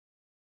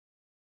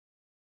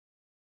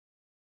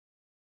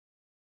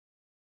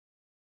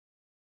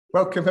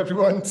Welcome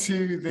everyone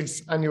to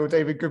this annual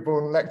David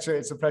Goodbourn lecture.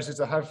 It's a pleasure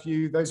to have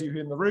you, those of you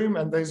in the room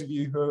and those of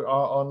you who are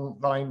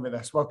online with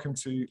us. Welcome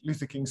to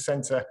Luther King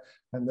Centre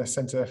and the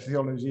Centre for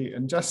Theology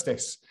and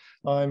Justice.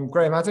 I'm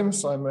Graham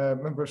Adams. I'm a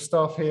member of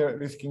staff here at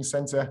Luther King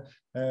Centre,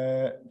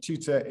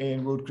 tutor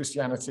in world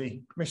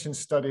Christianity, mission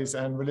studies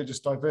and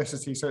religious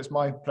diversity. So it's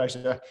my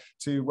pleasure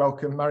to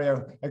welcome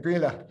Mario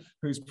Aguilar,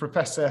 who's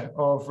Professor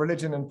of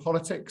Religion and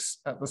Politics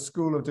at the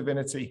School of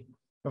Divinity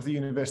of the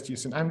University of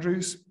St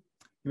Andrews.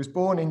 He was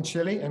born in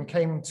Chile and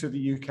came to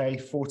the UK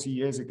 40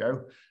 years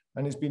ago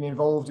and has been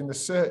involved in the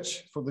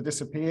search for the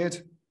disappeared,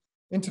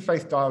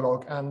 interfaith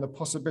dialogue and the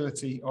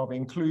possibility of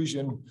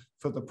inclusion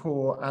for the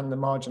poor and the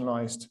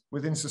marginalised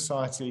within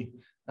society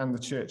and the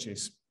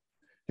churches.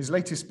 His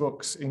latest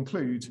books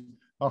include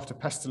After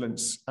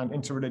Pestilence and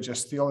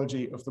Interreligious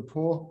Theology of the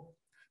Poor,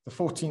 the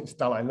 14th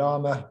Dalai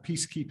Lama,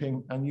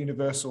 Peacekeeping and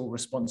Universal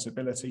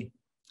Responsibility,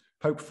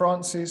 Pope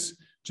Francis,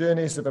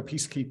 Journeys of a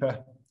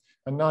Peacekeeper,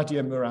 and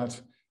Nadia Murad,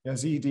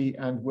 Yazidi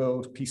and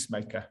World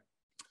Peacemaker.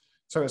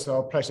 So it's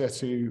our pleasure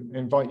to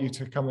invite you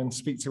to come and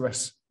speak to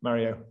us,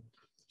 Mario.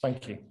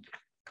 Thank you.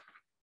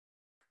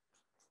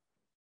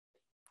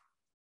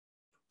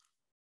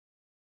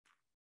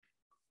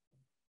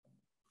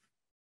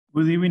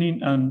 Good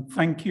evening, and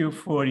thank you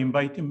for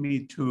inviting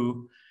me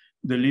to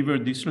deliver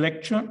this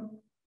lecture.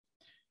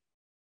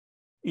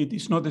 It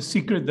is not a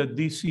secret that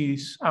this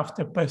is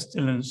After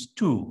Pestilence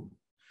 2.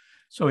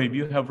 So if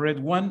you have read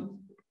one,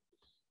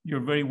 you're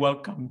very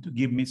welcome to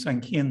give me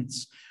some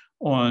hints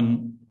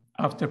on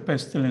After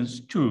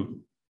Pestilence 2.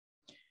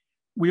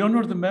 We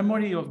honor the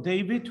memory of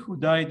David, who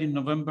died in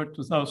November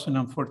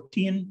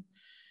 2014,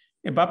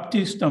 a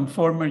Baptist and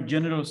former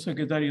General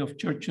Secretary of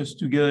Churches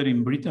Together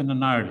in Britain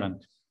and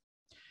Ireland.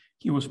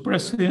 He was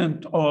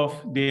president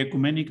of the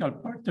Ecumenical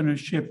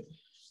Partnership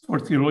for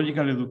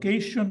Theological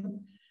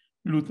Education,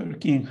 Luther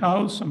King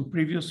House, and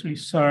previously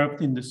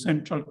served in the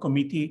Central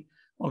Committee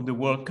of the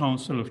World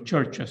Council of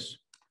Churches.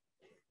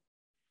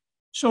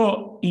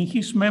 So in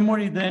his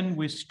memory, then,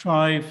 we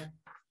strive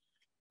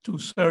to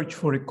search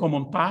for a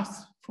common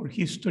path, for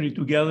history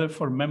together,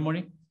 for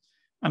memory,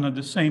 and at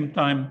the same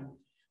time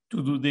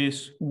to do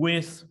this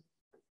with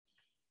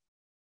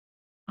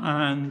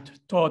and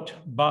taught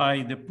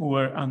by the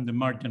poor and the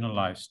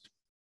marginalized.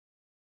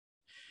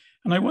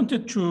 And I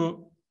wanted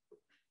to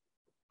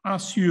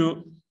ask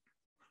you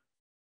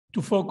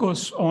to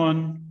focus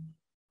on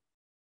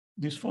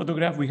this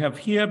photograph we have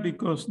here,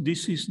 because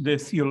this is the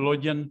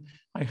theologian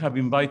I have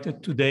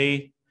invited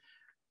today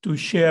to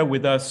share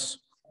with us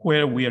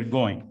where we are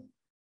going.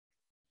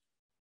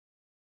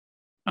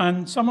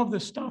 And some of the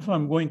stuff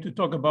I'm going to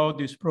talk about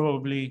is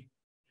probably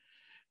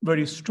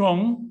very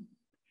strong,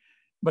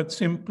 but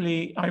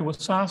simply I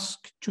was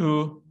asked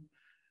to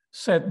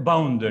set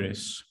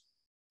boundaries.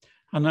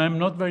 And I'm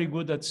not very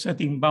good at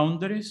setting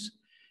boundaries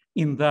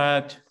in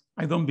that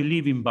I don't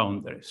believe in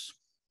boundaries.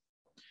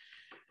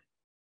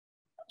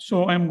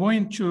 So I'm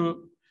going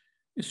to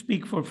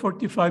speak for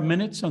 45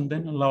 minutes and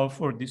then allow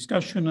for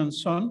discussion and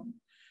so on.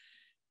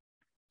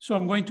 So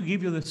I'm going to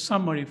give you the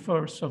summary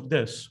first of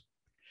this.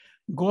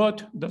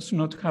 God does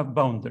not have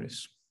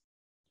boundaries.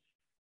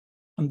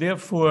 And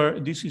therefore,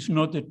 this is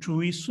not a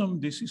truism,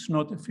 this is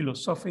not a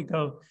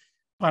philosophical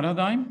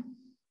paradigm,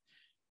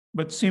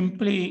 but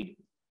simply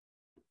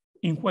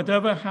in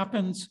whatever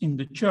happens in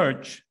the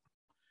church,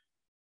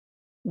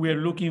 we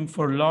are looking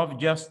for love,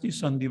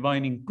 justice, and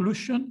divine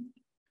inclusion.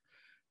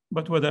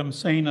 But what I'm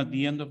saying at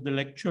the end of the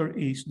lecture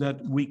is that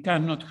we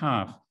cannot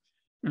have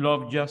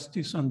love,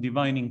 justice, and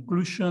divine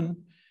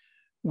inclusion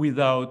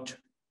without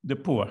the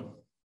poor.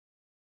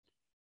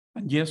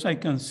 And yes, I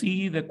can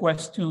see the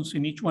questions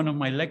in each one of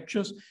my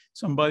lectures.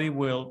 Somebody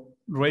will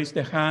raise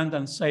the hand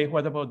and say,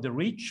 what about the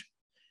rich?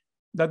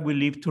 That will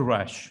leave to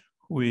Rush,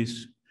 who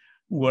is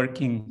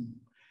working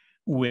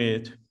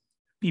with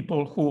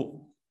people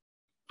who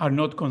are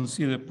not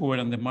considered poor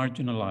and the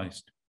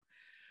marginalized.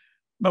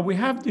 But we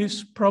have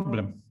this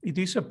problem. It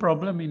is a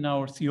problem in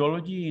our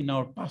theology, in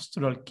our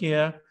pastoral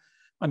care,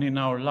 and in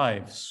our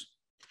lives.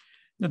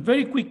 That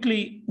very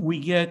quickly we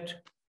get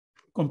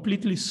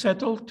completely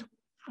settled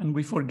and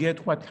we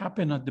forget what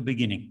happened at the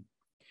beginning.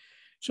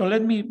 So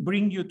let me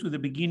bring you to the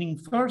beginning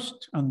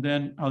first, and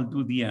then I'll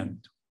do the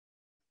end.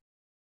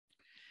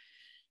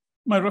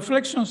 My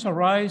reflections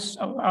arise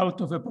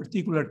out of a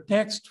particular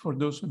text for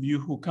those of you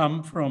who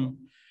come from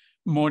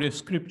more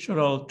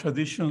scriptural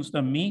traditions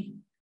than me.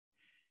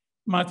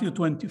 Matthew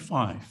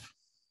 25.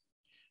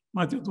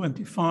 Matthew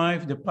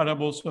 25, the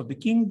parables of the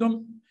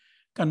kingdom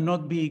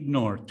cannot be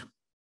ignored.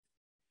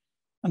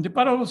 And the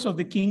parables of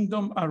the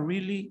kingdom are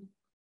really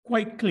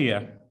quite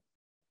clear.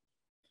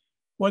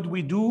 What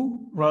we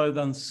do rather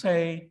than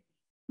say,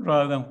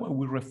 rather than what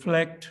we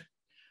reflect,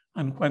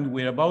 and what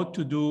we're about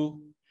to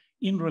do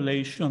in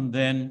relation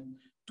then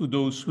to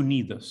those who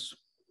need us.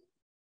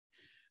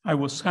 I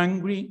was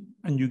hungry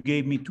and you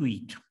gave me to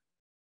eat.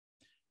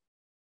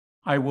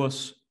 I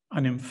was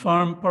an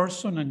infirm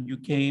person and you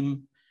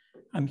came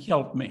and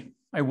helped me.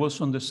 I was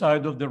on the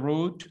side of the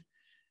road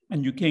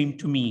and you came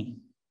to me.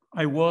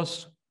 I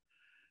was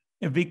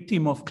a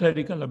victim of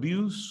clerical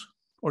abuse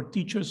or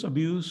teacher's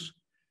abuse,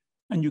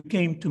 and you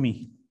came to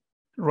me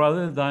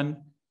rather than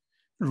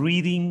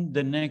reading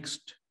the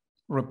next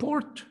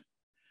report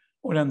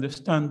or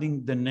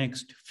understanding the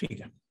next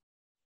figure.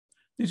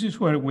 This is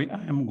where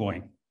I am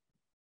going.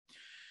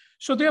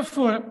 So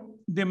therefore,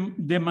 the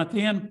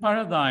Matthean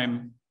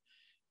paradigm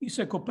is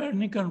a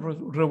Copernican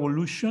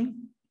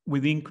revolution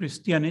within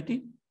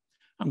Christianity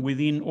and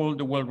within all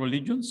the world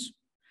religions,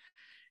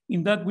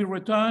 in that we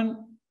return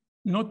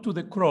not to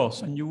the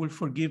cross, and you will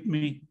forgive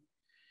me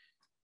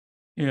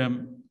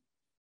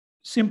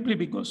simply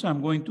because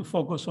I'm going to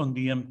focus on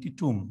the empty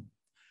tomb.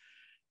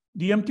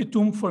 The empty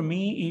tomb for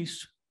me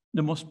is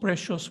the most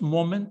precious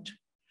moment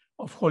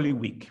of Holy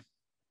Week.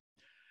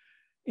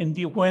 And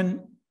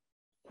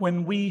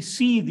when we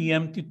see the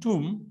empty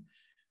tomb,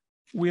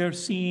 we are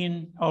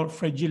seeing our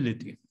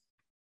fragility.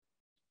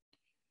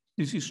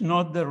 This is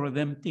not the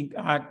redemptive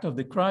act of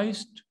the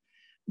Christ.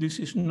 This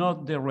is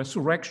not the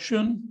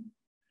resurrection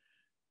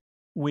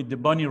with the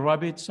bunny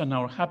rabbits and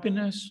our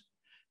happiness,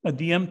 but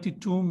the empty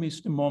tomb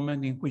is the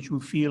moment in which we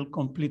feel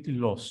completely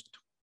lost.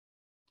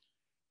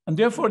 And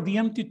therefore, the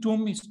empty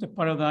tomb is the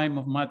paradigm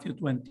of Matthew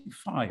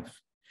 25.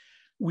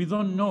 We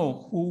don't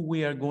know who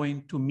we are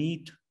going to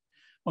meet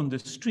on the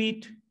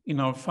street, in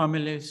our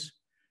families,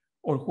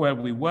 or where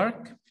we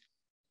work,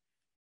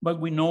 but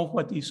we know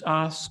what is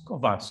asked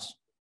of us.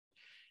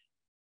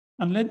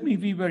 And let me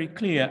be very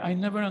clear, I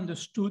never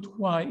understood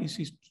why it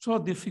is so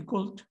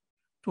difficult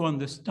to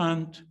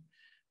understand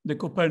the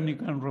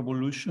Copernican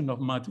revolution of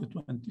Matthew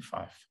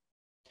 25.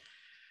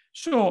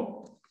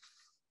 So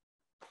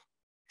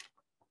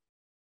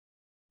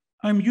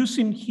I'm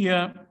using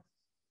here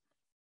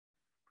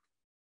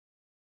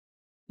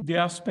the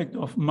aspect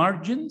of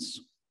margins,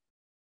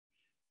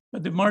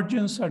 but the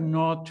margins are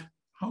not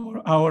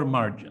our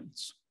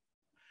margins.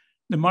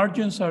 The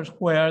margins are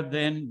where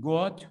then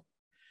God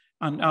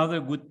and other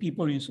good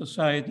people in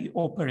society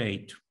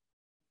operate.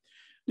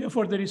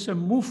 Therefore, there is a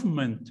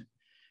movement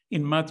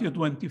in Matthew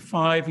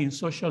 25 in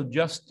social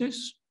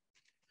justice,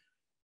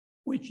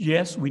 which,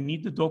 yes, we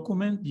need the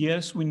document,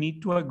 yes, we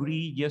need to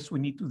agree, yes, we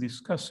need to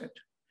discuss it.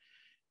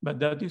 But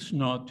that is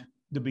not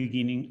the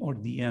beginning or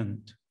the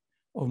end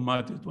of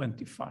Matthew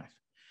 25.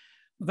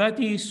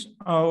 That is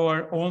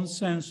our own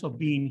sense of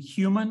being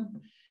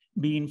human,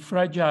 being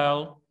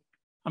fragile.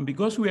 And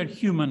because we are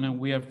human and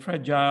we are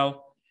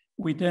fragile,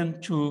 we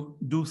tend to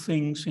do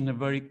things in a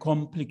very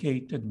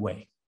complicated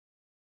way.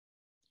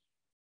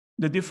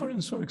 The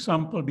difference, for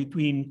example,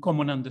 between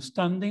common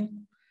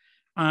understanding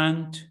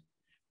and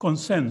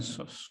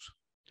consensus.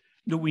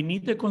 Do we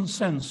need a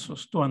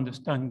consensus to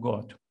understand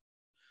God?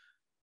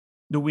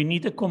 Do we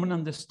need a common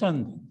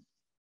understanding?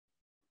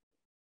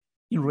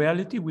 In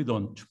reality, we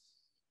don't.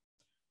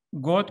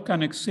 God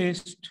can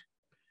exist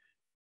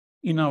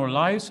in our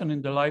lives and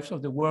in the lives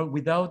of the world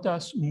without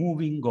us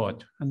moving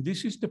God. And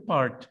this is the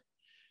part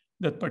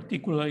that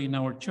particularly in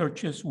our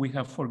churches we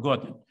have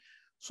forgotten.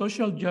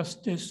 Social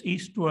justice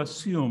is to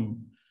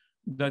assume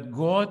that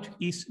God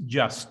is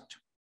just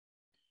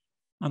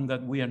and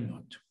that we are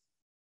not.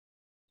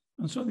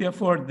 And so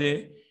therefore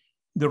the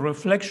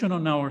reflection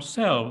on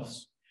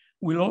ourselves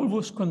will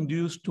always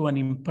conduce to an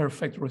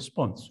imperfect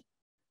response.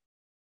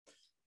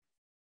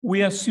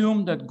 We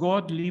assume that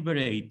God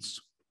liberates,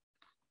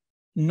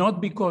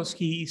 not because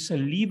he is a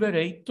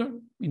liberator,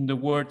 in the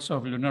words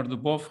of Leonardo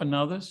Boff and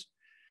others,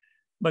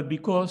 but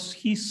because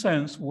his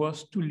sense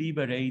was to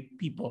liberate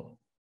people.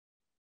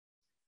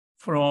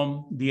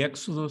 From the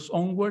Exodus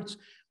onwards,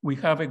 we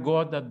have a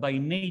God that by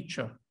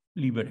nature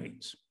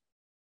liberates.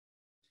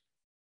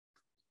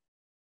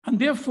 And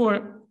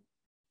therefore,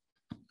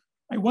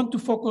 I want to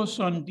focus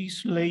on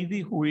this lady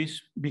who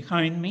is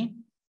behind me,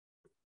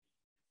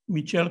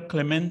 Michelle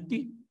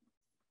Clementi.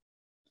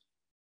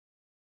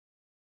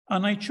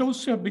 And I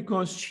chose her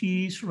because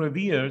she is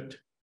revered.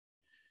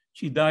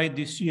 She died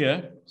this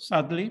year,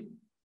 sadly.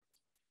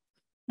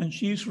 And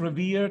she is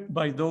revered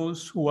by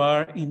those who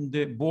are in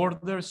the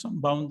borders and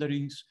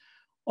boundaries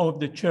of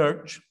the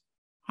church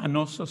and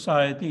of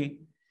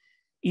society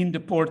in the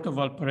port of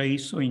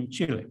Valparaiso in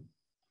Chile.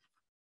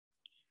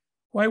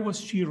 Why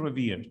was she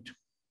revered?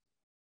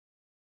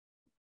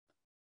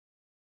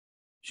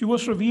 She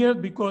was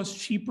revered because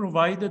she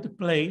provided a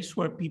place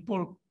where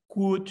people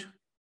could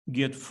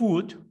get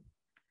food.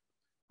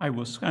 I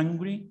was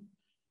hungry,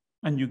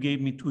 and you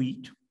gave me to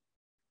eat.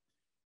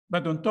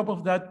 But on top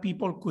of that,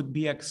 people could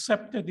be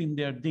accepted in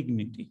their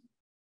dignity,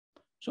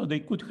 so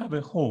they could have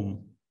a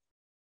home.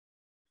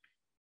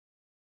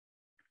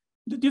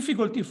 The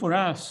difficulty for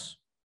us,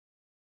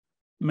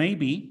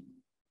 maybe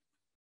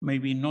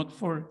not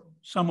for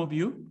some of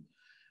you,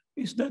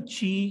 is that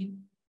she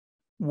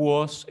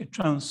was a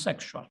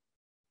transsexual.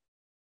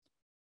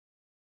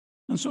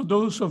 And so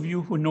those of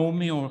you who know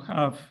me or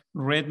have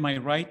read my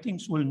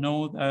writings will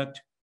know that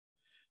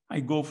I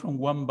go from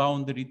one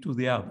boundary to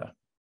the other.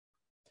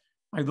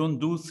 I don't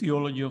do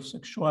theology of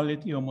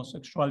sexuality,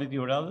 homosexuality,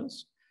 or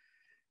others.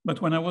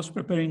 But when I was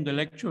preparing the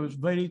lecture, it was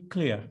very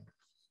clear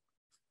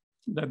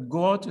that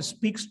God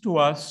speaks to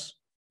us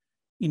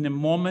in a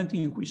moment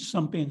in which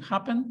something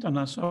happened, and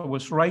as I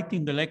was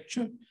writing the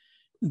lecture,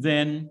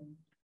 then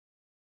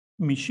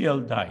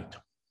Michelle died.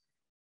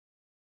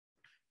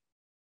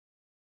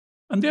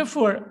 And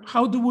therefore,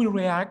 how do we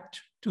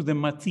react to the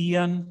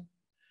Matthean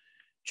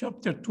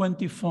chapter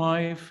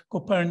 25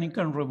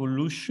 Copernican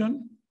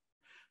revolution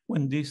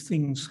when these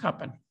things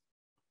happen?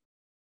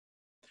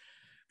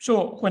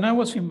 So when I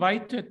was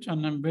invited,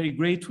 and I'm very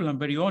grateful and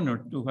very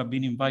honored to have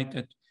been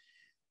invited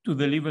to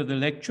deliver the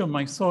lecture,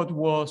 my thought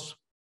was,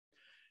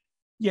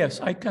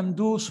 yes, I can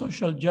do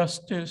social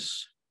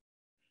justice,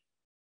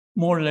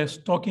 more or less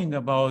talking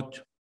about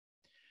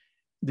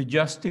the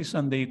justice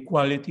and the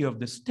equality of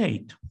the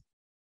state.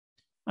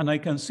 And I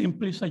can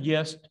simply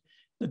suggest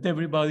that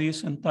everybody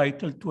is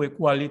entitled to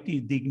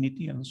equality,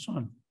 dignity, and so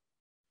on.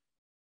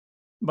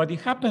 But it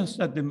happens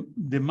that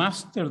the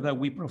master that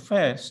we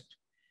professed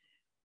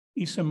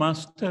is a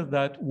master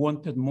that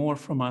wanted more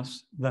from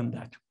us than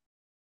that.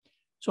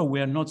 So we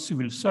are not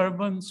civil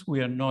servants, we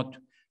are not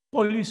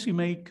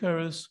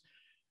policymakers,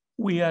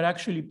 we are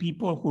actually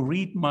people who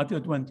read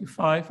Matthew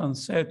 25 and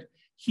said,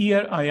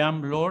 here I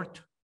am, Lord,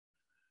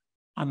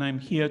 and I'm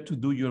here to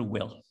do your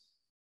will.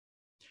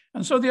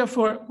 And so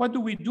therefore, what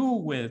do we do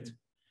with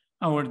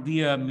our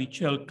dear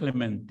Michel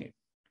Clementi?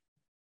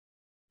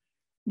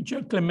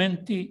 Michel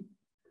Clementi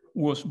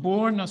was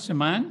born as a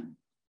man,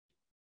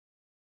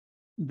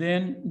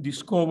 then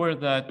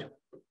discovered that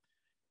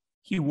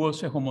he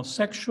was a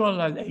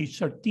homosexual at age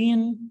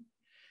 13.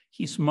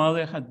 His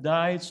mother had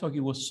died, so he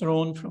was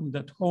thrown from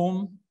that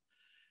home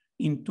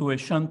into a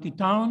shanty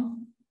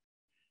town,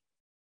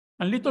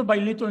 and little by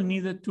little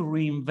needed to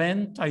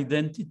reinvent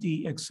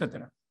identity,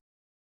 etc.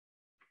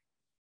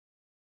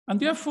 And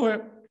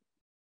therefore,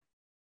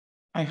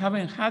 I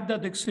haven't had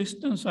that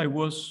existence. I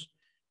was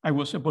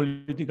a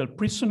political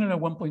prisoner at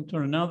one point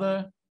or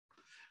another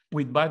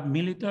with bad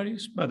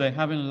militaries, but I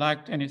haven't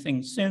lacked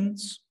anything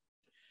since.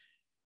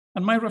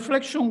 And my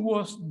reflection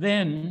was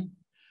then,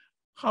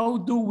 how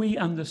do we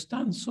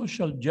understand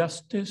social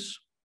justice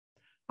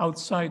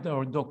outside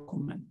our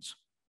documents?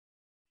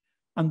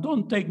 And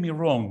don't take me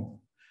wrong,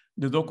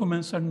 the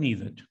documents are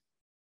needed.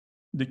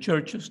 The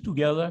churches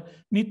together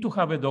need to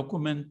have a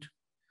document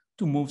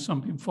to move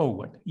something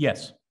forward.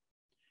 Yes,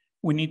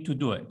 we need to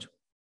do it.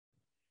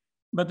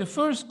 But the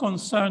first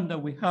concern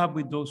that we have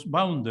with those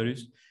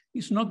boundaries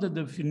is not the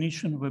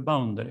definition of a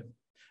boundary,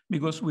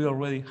 because we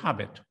already have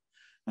it.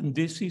 And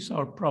this is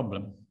our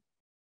problem.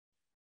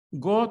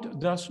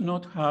 God does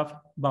not have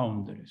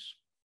boundaries.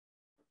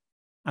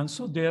 And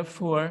so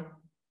therefore,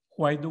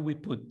 why do we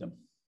put them?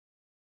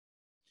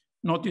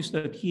 Notice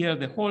that here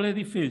the whole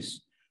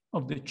edifice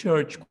of the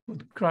church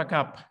could crack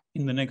up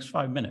in the next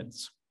 5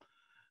 minutes.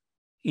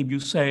 If you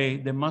say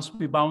there must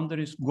be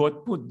boundaries,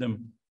 God put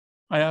them.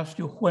 I ask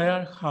you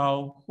where,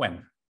 how,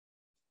 when.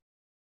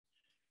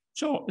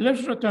 So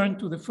let's return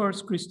to the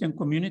first Christian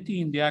community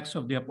in the Acts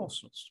of the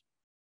Apostles.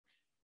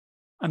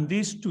 And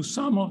this, to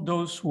some of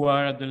those who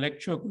are at the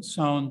lecture, could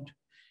sound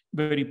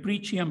very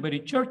preachy and very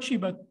churchy,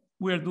 but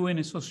we're doing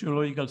a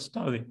sociological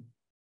study.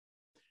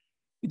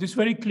 It is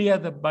very clear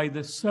that by the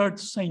 3rd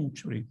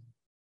century,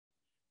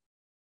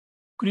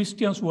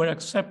 Christians were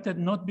accepted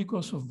not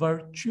because of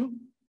virtue,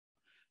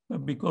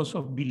 but because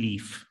of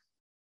belief.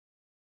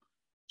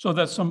 So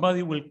that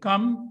somebody will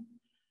come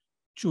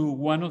to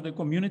one of the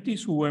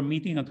communities who were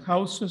meeting at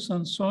houses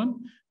and so on,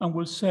 and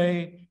will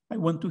say, I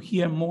want to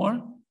hear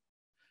more,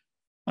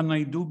 and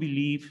I do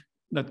believe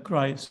that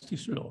Christ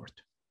is Lord.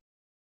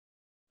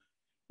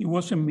 It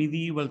was in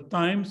medieval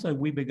times that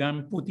we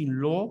began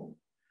putting law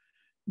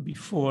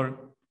before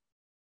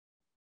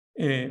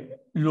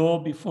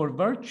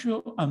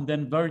virtue, and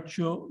then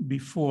virtue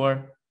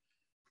before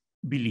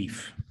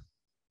belief.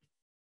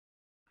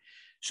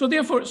 So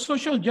therefore,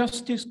 social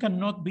justice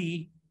cannot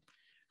be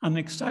an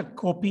exact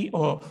copy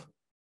of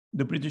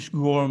the British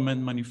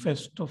government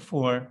manifesto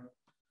for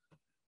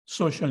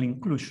social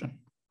inclusion.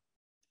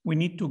 We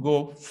need to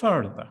go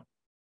further.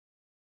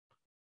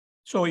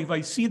 So if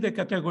I see the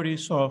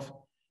categories of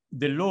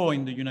the law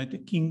in the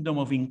United Kingdom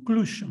of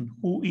inclusion,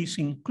 who is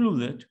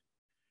included,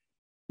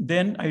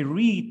 then I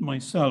read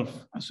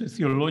myself as a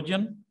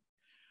theologian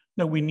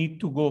that we need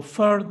to go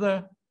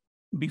further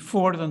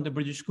before than the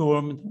British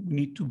government. We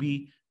need to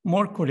be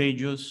more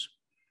courageous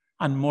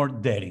and more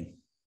daring.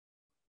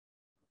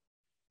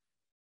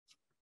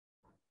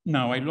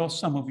 Now, I lost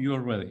some of you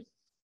already,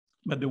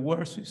 but the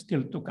worst is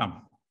still to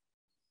come.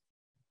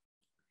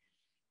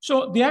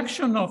 So the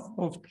action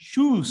of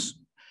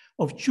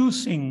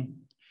choosing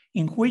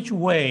in which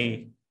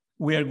way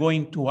we are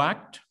going to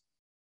act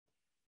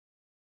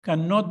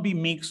cannot be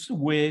mixed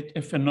with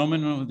a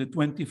phenomenon of the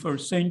 21st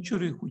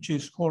century, which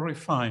is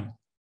horrifying.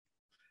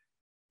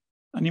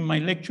 And in my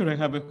lecture, I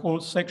have a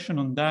whole section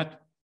on that,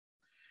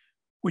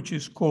 which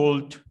is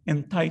called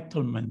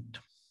entitlement.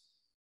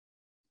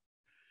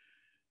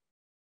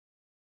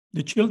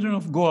 The children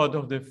of God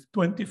of the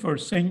 21st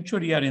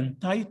century are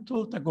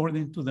entitled,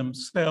 according to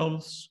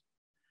themselves,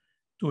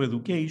 to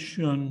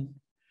education,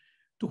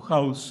 to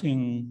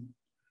housing,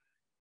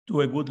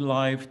 to a good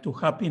life, to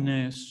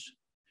happiness,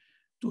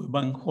 to a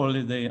bank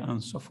holiday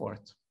and so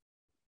forth.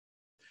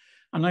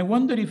 And I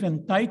wonder if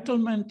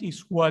entitlement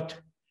is what,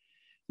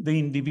 the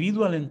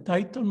individual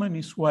entitlement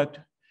is what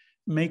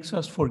makes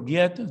us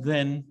forget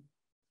then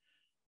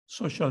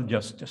social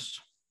justice.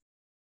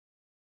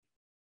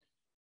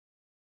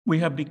 We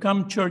have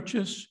become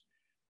churches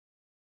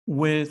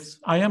with,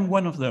 I am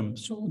one of them,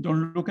 so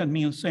don't look at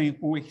me and say,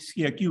 who is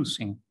he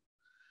accusing?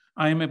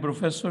 I am a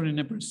professor in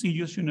a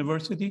prestigious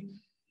university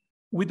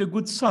with a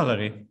good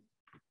salary.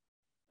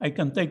 I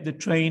can take the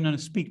train and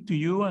speak to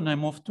you, and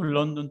I'm off to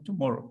London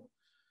tomorrow.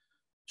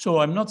 So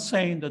I'm not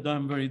saying that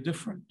I'm very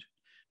different,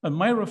 but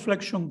my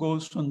reflection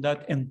goes on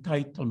that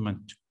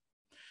entitlement.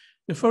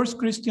 The first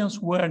Christians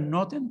were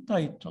not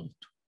entitled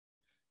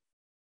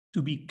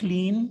to be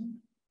clean,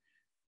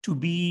 to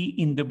be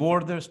in the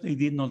borders they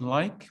did not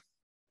like,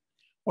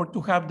 or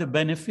to have the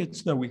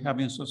benefits that we have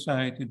in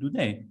society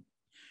today.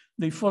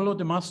 They followed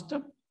the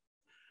master,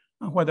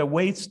 and what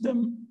awaits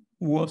them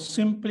was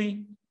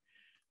simply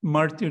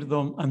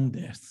martyrdom and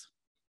death.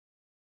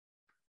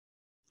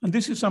 And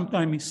this is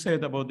sometimes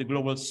said about the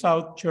global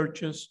South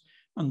churches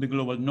and the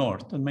global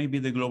North, and maybe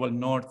the global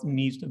North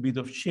needs a bit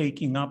of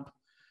shaking up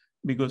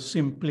because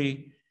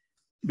simply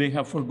they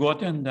have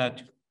forgotten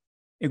that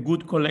a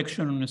good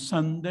collection on a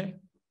Sunday,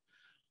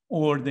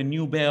 or the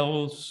new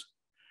bells,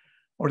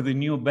 or the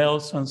new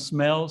bells and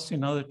smells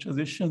in other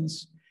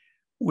traditions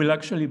will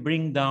actually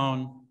bring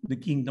down the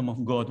kingdom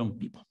of God on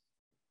people.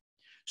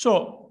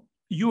 So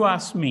you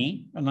ask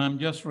me, and I'm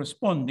just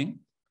responding,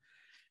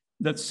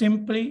 that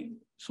simply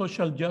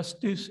social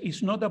justice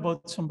is not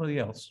about somebody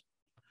else.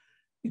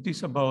 It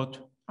is about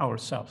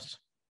ourselves.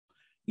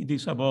 It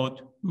is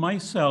about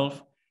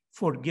myself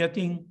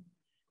forgetting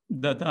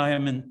that I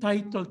am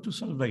entitled to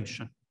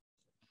salvation.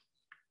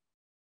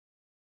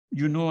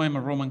 You know I'm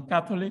a Roman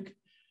Catholic,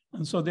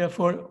 and so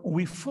therefore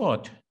we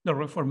fought the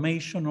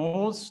Reformation on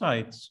all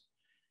sides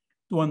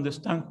to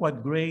understand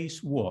what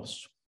grace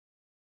was.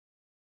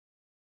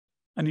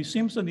 And it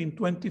seems that in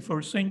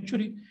 21st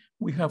century,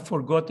 we have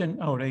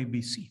forgotten our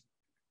ABC.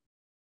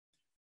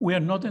 We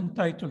are not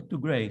entitled to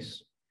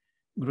grace.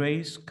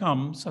 Grace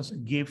comes as a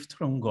gift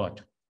from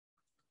God.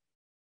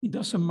 It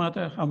doesn't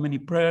matter how many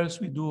prayers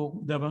we do or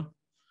whatever.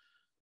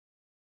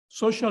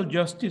 Social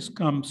justice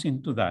comes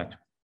into that.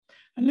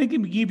 And let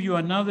me give you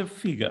another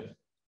figure.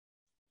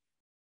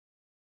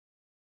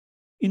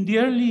 In the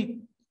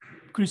early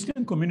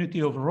Christian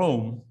community of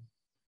Rome,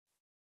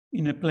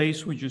 in a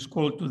place which is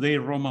called today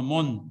Roma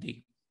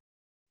Monti,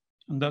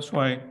 and that's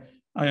why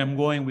I am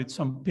going with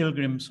some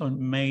pilgrims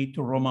on May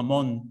to Roma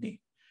Monti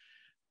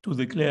to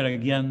declare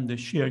again the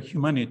sheer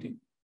humanity.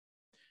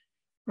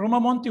 Roma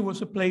Monti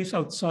was a place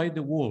outside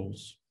the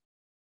walls.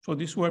 So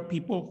these were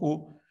people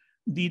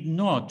who did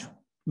not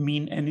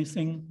mean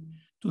anything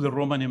to the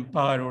Roman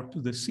Empire or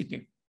to the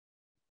city.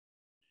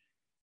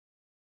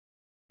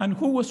 And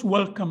who was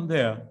welcome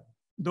there?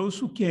 Those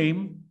who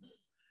came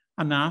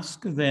and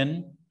asked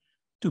then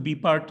to be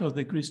part of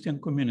the Christian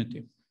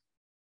community.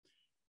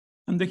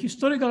 And the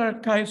historical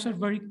archives are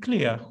very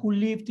clear who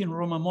lived in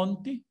Roma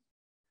Monti: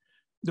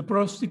 the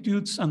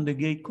prostitutes and the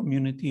gay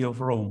community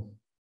of Rome.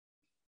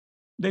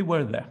 They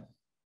were there.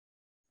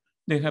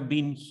 They have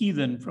been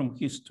hidden from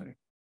history.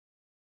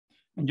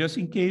 And just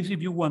in case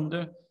if you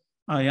wonder,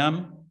 I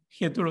am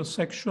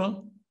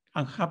heterosexual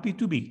and happy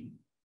to be.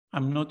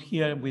 I'm not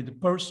here with a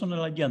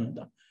personal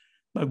agenda,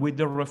 but with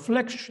the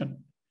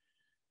reflection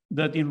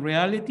that in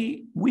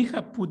reality, we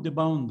have put the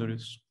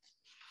boundaries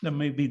that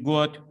maybe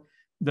God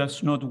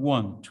does not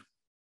want.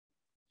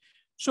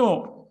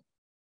 So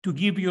to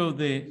give you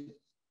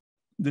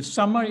the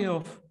summary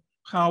of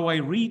how I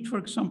read, for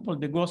example,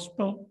 the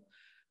gospel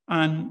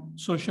and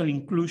social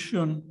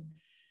inclusion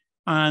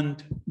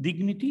and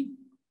dignity,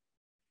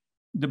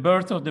 the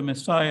birth of the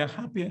Messiah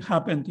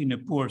happened in a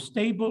poor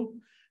stable.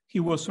 He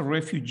was a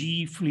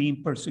refugee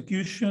fleeing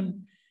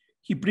persecution.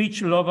 He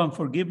preached love and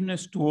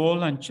forgiveness to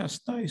all and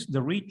chastised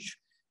the rich,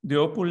 the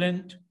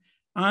opulent,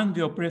 and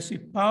the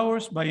oppressive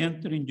powers by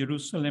entering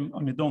Jerusalem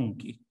on a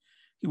donkey.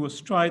 He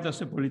was tried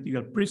as a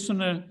political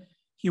prisoner.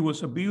 He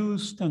was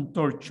abused and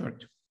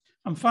tortured.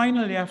 And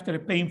finally, after a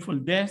painful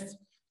death,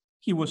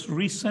 he was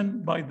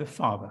risen by the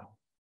Father.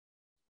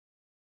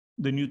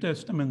 The New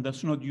Testament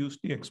does not use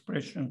the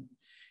expression,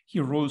 he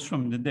rose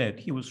from the dead.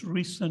 He was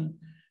risen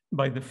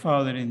by the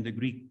Father in the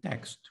Greek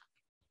text.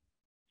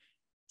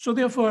 So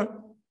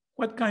therefore,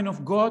 what kind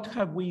of God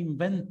have we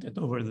invented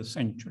over the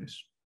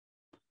centuries?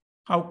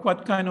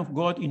 What kind of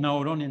God in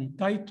our own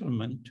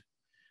entitlement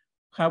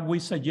have we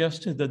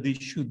suggested that this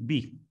should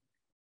be?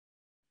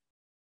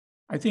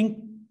 I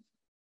think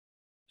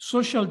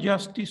social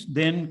justice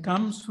then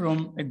comes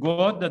from a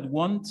God that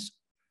wants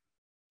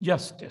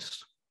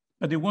justice,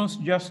 but he wants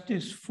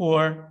justice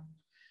for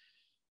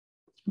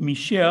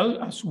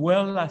Michelle as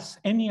well as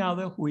any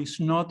other who is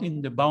not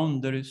in the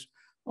boundaries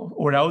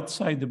or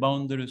outside the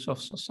boundaries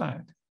of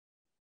society.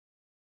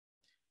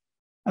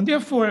 And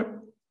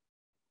therefore,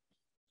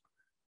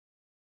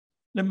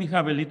 let me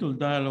have a little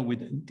dialogue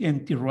with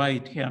N.T.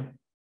 Wright here,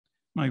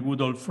 my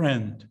good old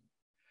friend.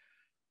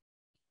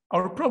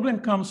 Our problem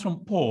comes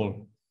from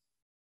Paul.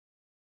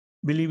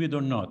 believe it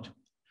or not.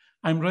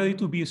 I'm ready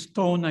to be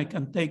stoned. I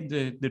can take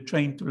the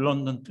train to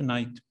London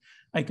tonight.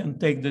 I can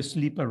take the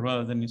sleeper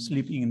rather than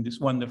sleeping in this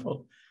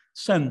wonderful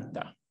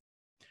center.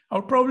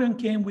 Our problem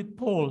came with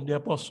Paul, the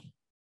apostle,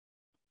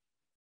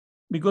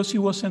 because he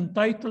was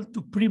entitled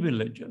to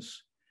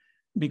privileges,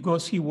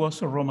 because he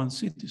was a Roman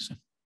citizen.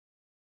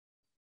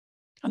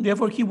 And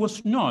therefore, he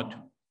was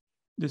not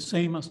the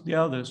same as the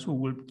others who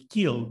were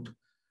killed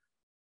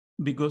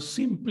because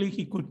simply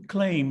he could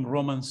claim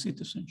Roman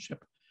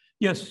citizenship.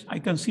 Yes, I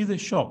can see the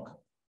shock.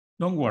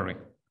 Don't worry.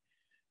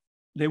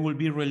 They will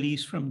be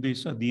released from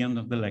this at the end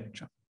of the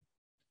lecture.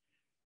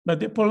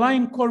 But the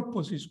Pauline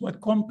corpus is what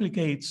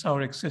complicates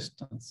our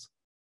existence.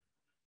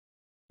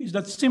 Is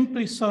that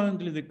simply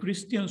suddenly the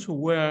Christians who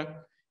were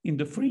in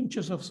the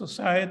fringes of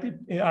society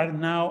are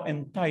now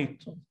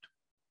entitled.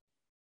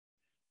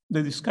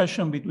 The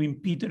discussion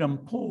between Peter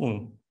and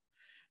Paul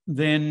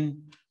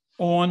then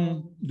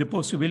on the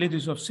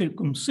possibilities of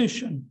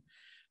circumcision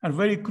are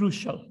very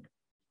crucial,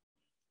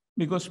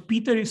 because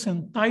Peter is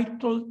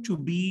entitled to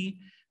be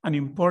an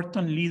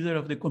important leader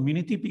of the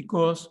community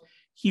because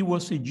he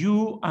was a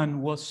Jew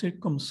and was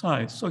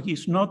circumcised, so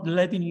he's not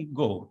letting it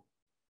go.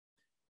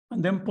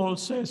 And then Paul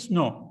says,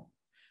 no,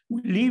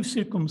 we leave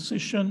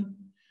circumcision,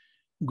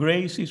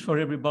 grace is for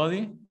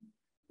everybody,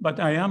 but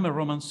I am a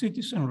Roman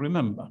citizen,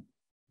 remember.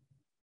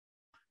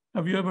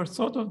 Have you ever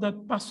thought of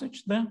that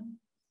passage there?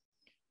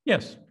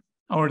 Yes,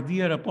 our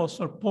dear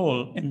Apostle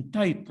Paul,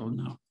 entitled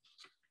now.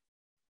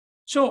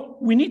 So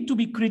we need to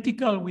be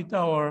critical with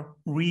our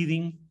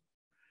reading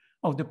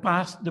of the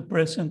past, the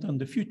present, and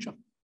the future,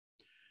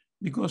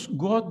 because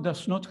God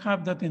does not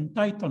have that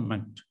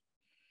entitlement.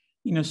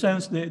 In a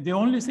sense, the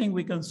only thing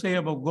we can say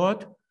about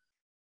God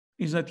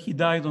is that he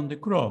died on the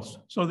cross.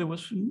 So there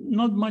was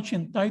not much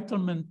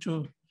entitlement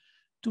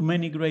to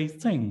many great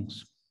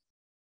things.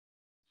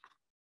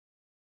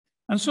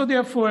 And so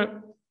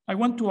therefore, I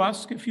want to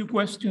ask a few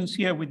questions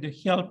here with the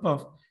help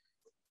of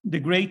the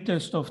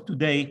greatest of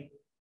today,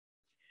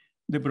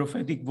 the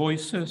prophetic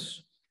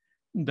voices,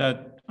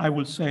 that I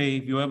will say,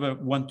 if you ever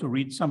want to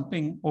read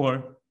something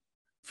or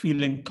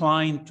feel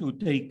inclined to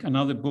take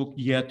another book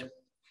yet,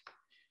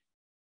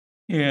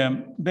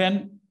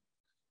 then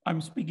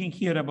I'm speaking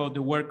here about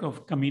the work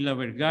of Camila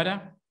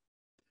Vergara,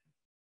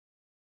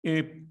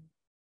 a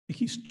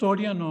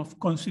historian of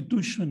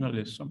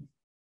constitutionalism,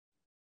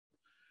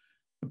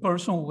 a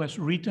person who has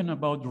written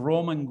about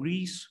Rome and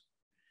Greece,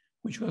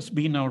 which has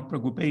been our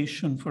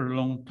preoccupation for a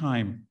long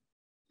time,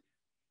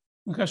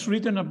 and has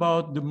written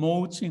about the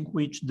modes in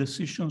which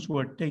decisions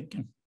were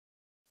taken.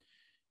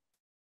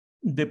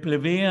 The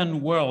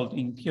plebeian world,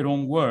 in her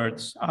own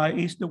words,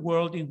 is the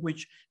world in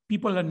which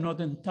people are not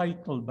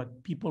entitled,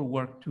 but people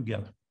work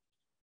together.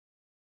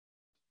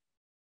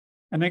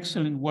 An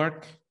excellent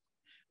work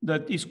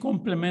that is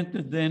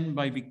complemented then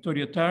by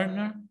Victoria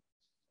Turner,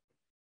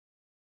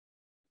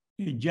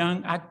 a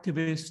young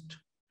activist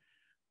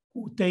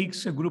who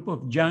takes a group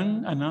of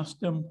young and asks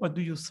them, what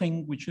do you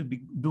think we should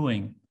be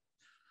doing?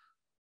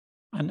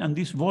 And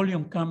this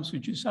volume comes,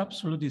 which is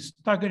absolutely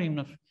staggering,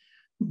 of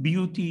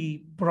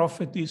beauty,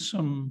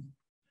 prophetism,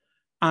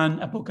 and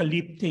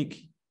apocalyptic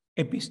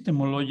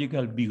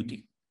epistemological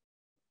beauty.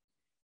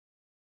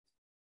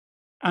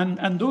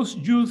 And those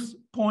youth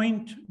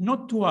point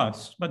not to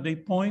us, but they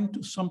point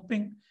to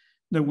something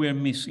that we're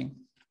missing.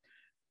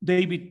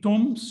 David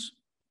Toombs,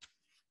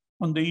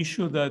 on the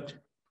issue that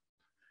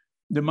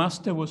the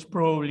master was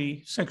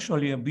probably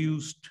sexually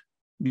abused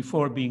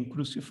before being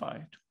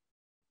crucified.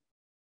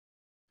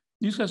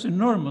 This has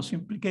enormous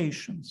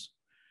implications,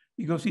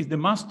 because if the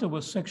master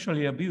was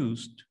sexually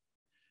abused,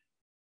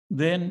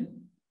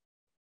 then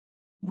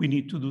we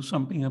need to do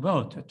something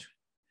about it.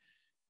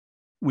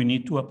 We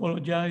need to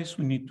apologize,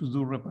 we need to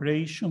do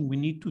reparation, we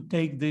need to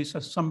take this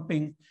as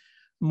something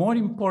more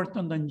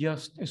important than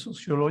just a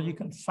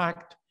sociological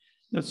fact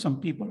that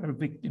some people are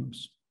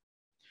victims.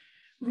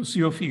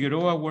 Rocio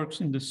Figueroa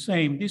works in the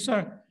same. These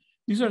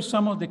are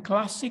some of the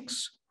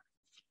classics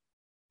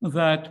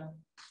that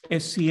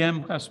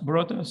SCM has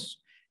brought us.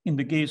 In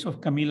the case of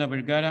Camila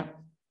Vergara,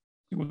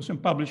 it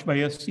wasn't published by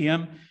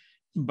SCM,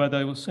 but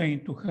I was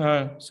saying to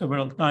her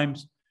several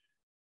times,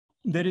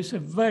 there is a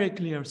very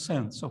clear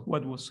sense of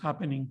what was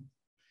happening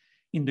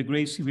in the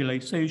great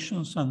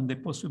civilizations and the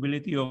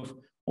possibility of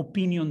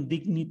opinion,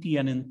 dignity,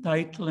 and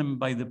entitlement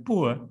by the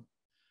poor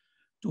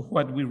to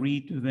what we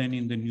read then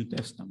in the New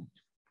Testament.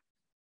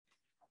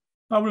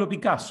 Pablo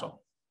Picasso.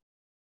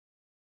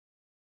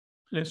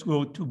 Let's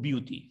go to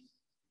beauty.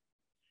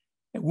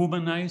 A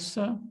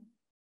womanizer.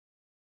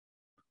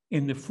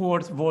 In the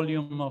 4th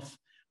volume of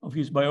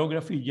his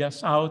biography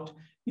just out,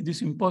 it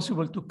is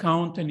impossible to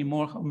count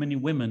anymore how many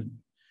women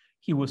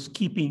he was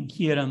keeping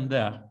here and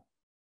there.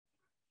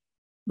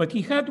 But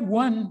he had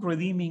one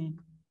redeeming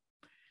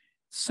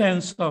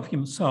sense of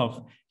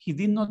himself. He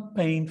did not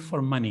paint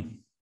for money.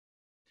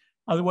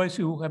 Otherwise,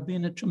 he would have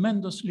been a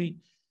tremendously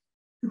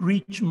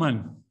rich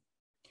man.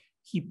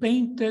 He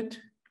painted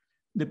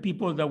the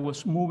people that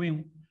was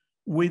moving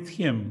with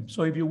him.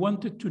 So if you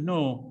wanted to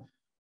know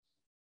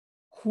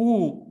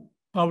who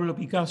Pablo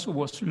Picasso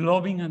was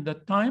loving at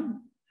that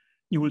time,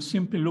 you will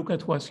simply look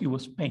at what he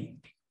was painting.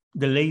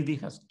 The lady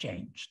has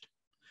changed.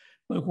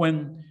 But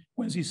when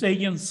his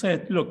agent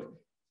said, look,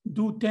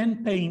 do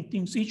 10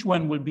 paintings, each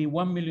one will be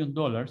 $1 million,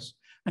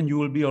 and you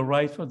will be all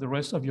right for the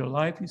rest of your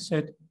life, he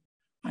said,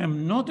 I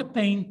am not a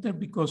painter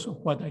because of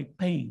what I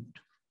paint.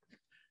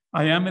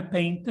 I am a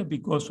painter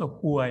because of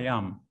who I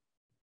am.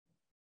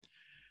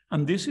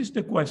 And this is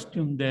the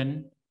question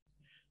then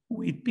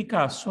with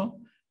Picasso,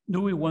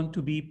 do we want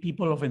to be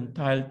people of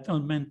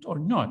entitlement or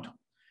not?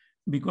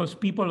 Because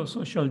people of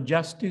social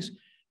justice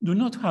do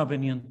not have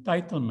any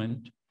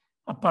entitlement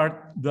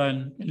apart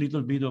than a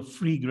little bit of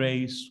free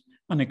grace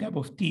and a cup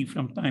of tea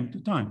from time to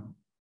time.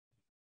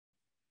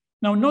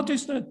 Now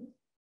notice that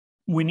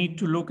we need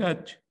to look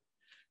at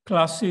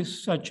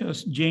classics such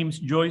as James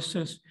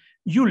Joyce's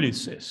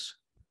Ulysses,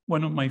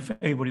 one of my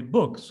favorite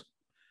books.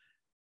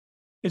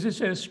 It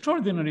is an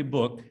extraordinary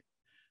book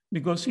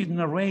because it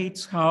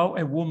narrates how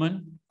a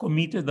woman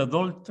committed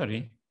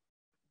adultery,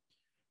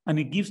 and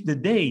it gives the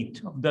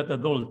date of that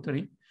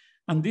adultery.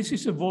 And this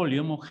is a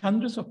volume of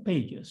hundreds of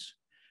pages,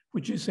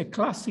 which is a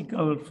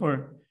classical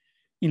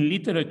in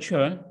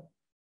literature,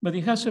 but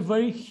it has a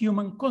very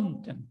human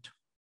content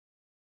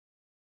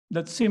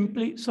that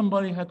simply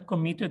somebody had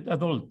committed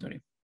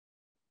adultery.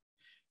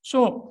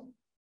 So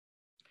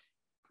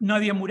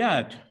Nadia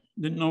Murad,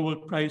 the Nobel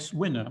Prize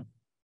winner,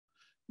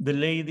 the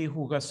lady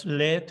who has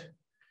led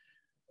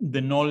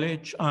the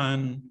knowledge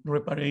and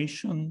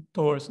reparation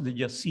towards the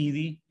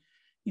Yazidi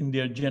in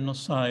their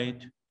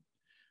genocide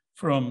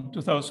from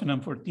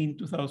 2014,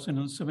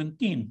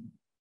 2017.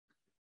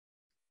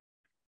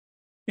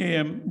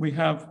 We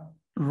have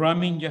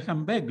Ramin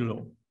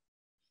Jahanbegloo,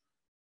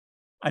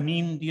 an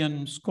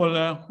Indian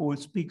scholar who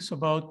speaks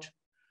about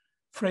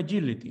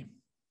fragility.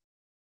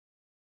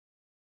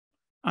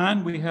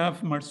 And we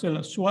have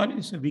Marcela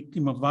Suarez, a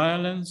victim of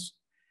violence,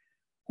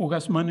 who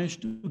has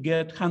managed to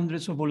get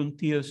hundreds of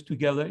volunteers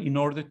together in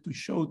order to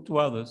show to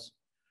others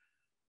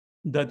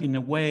that in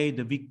a way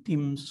the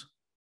victims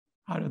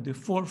are at the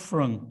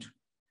forefront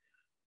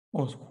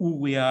of who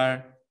we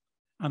are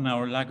and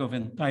our lack of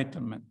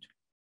entitlement.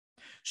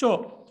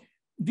 So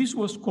this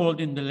was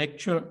called in the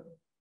lecture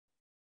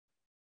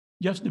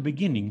just the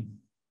beginning,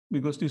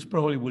 because this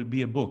probably will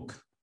be a book.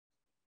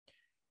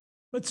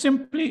 But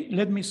simply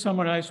let me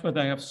summarize what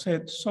I have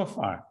said so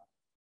far.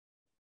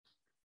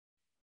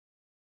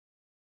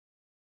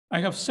 I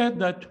have said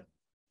that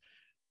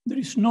there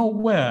is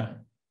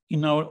nowhere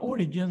in our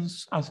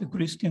origins as a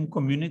Christian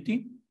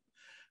community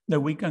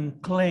that we can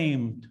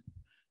claim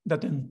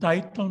that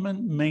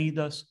entitlement made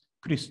us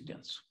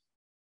Christians.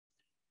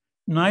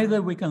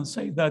 Neither we can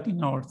say that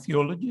in our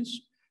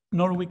theologies,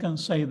 nor we can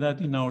say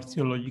that in our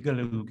theological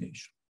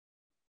education.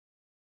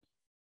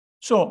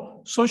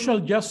 So social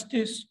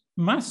justice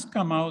must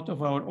come out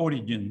of our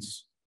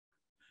origins,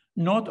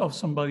 not of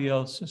somebody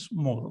else's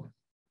model.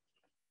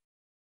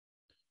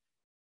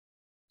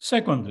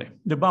 Secondly,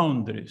 the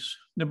boundaries.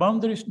 The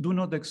boundaries do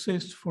not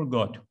exist for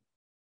God.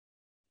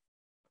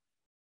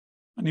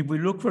 And if we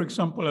look, for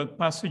example, at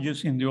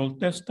passages in the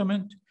Old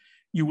Testament,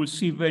 you will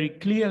see very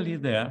clearly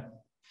there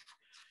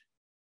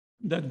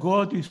that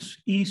God is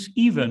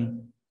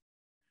even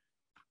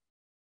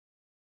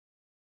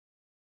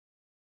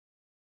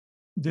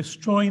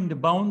destroying the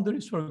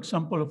boundaries, for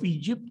example, of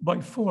Egypt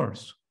by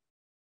force.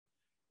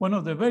 One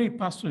of the very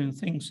puzzling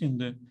things in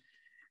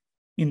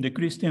the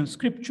Christian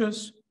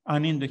scriptures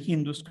and in the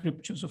Hindu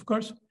scriptures, of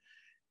course,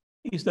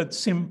 is that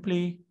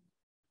simply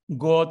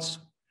gods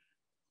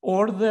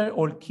order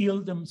or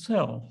kill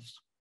themselves.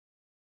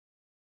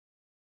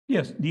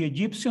 Yes, the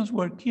Egyptians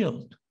were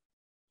killed.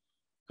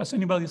 Has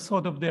anybody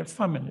thought of their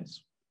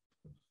families?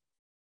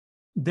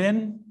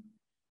 Then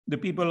the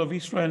people of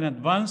Israel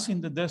advanced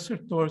in the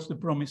desert towards the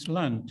promised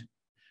land,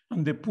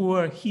 and the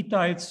poor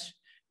Hittites,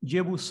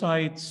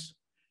 Jebusites,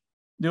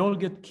 they all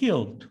get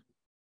killed.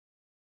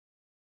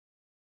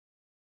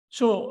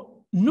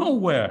 So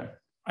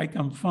nowhere I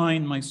can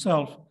find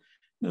myself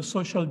that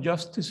social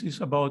justice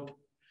is about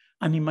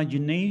an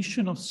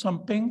imagination of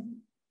something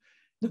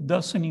that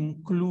doesn't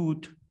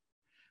include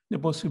the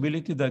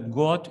possibility that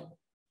God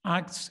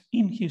acts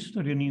in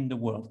history and in the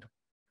world.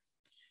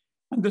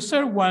 And the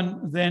third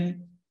one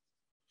then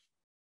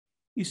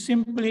is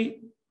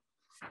simply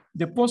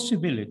the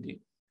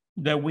possibility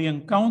that we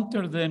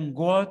encounter then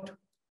God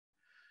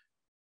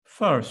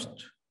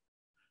first,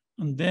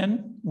 and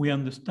then we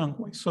understand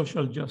what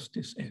social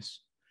justice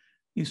is.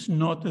 It's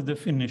not a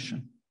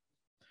definition.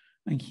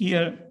 And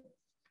here,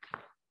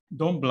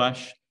 don't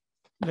blush,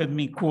 let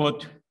me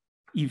quote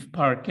Eve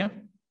Parker.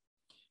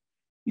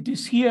 It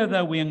is here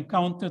that we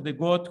encounter the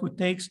God who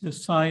takes the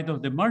side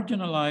of the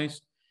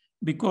marginalized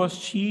because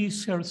she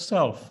is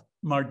herself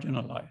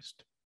marginalized.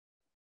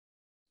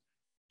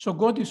 So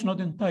God is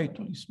not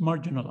entitled, he's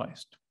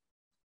marginalized.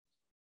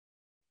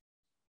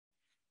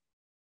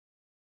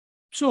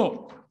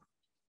 So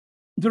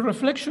the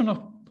reflection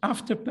of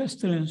after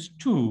Pestilence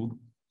 2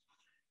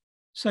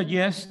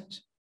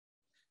 suggests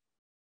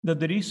that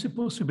there is a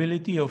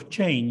possibility of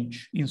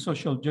change in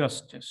social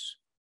justice.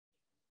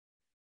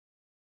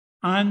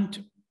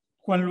 And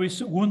Juan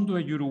Luis II, a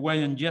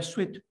Uruguayan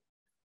Jesuit,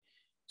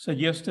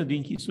 suggested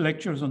in his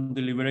lectures on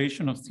the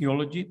liberation of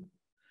theology,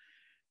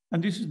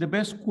 and this is the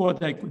best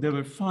quote I could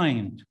ever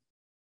find: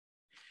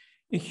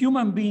 "A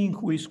human being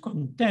who is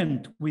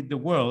content with the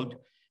world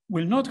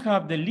will not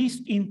have the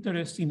least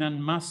interest in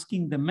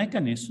unmasking the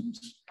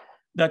mechanisms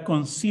that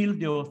conceal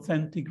the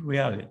authentic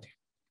reality."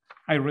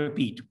 I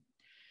repeat,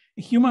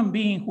 a human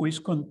being who is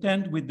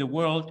content with the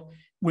world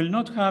will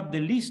not have the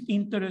least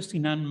interest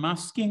in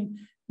unmasking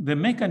the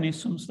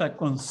mechanisms that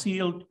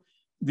conceal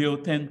the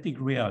authentic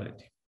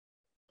reality.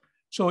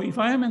 So if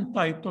I am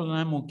entitled and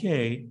I'm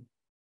okay,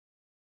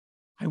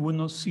 I will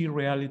not see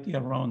reality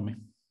around me.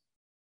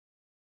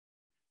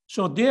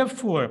 So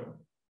therefore,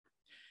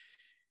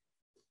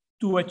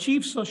 to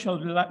achieve social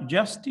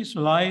justice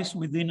lies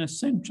within a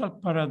central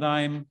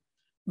paradigm,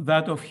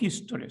 that of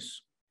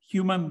histories.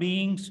 Human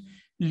beings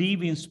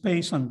live in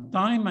space and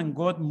time, and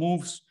God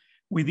moves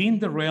within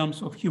the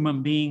realms of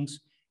human beings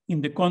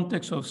in the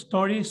context of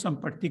stories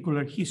and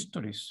particular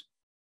histories.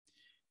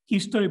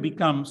 History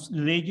becomes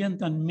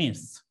legend and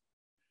myth,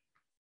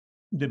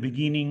 the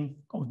beginning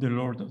of the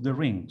Lord of the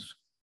Rings.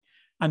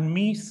 And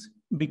myth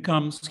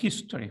becomes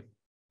history.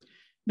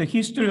 The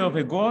history of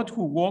a God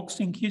who walks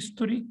in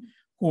history,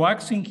 who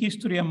acts in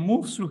history and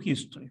moves through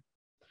history.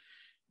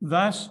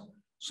 Thus,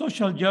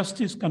 social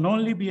justice can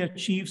only be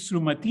achieved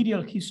through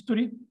material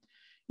history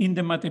in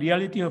the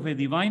materiality of a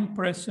divine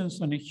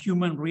presence and a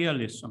human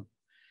realism,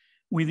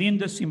 within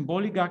the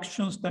symbolic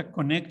actions that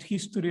connect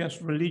history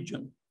as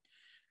religion,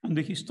 and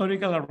the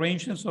historical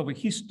arrangements of a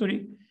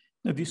history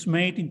that is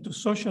made into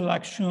social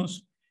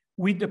actions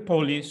with the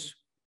polis,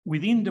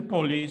 within the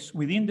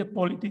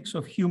politics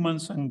of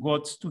humans and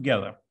gods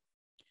together.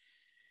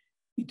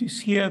 It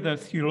is here that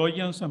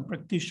theologians and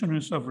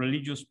practitioners of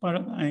religious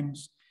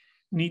paradigms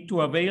need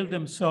to avail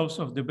themselves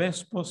of the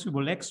best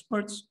possible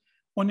experts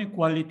on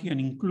equality and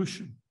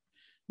inclusion,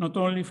 not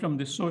only from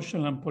the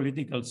social and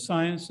political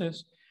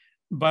sciences,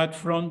 but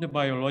from the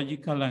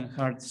biological and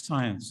hard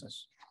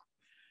sciences.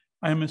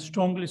 I am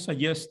strongly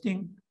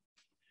suggesting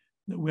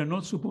that we are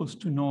not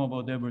supposed to know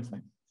about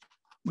everything.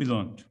 We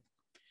don't.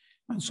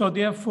 And so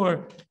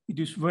therefore, it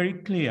is very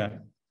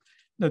clear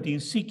that in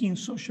seeking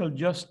social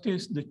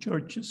justice, the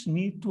churches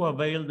need to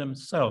avail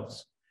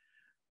themselves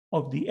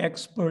of the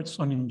experts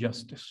on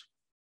injustice.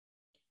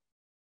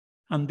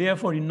 And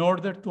therefore, in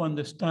order to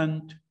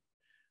understand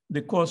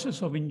the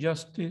causes of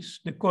injustice,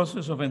 the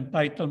causes of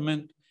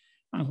entitlement,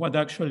 and what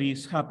actually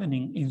is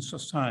happening in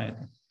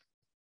society.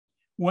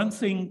 One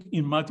thing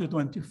in Matthew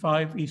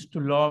 25 is to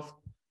love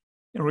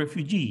a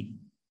refugee.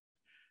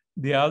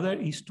 The other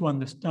is to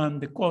understand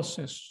the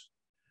causes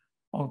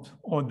of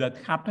all that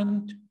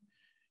happened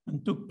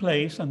and took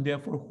place, and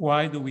therefore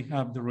why do we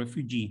have the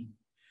refugee?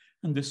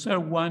 And the third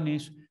one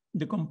is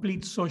the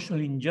complete social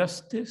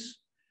injustice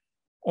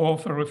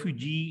of a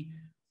refugee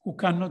who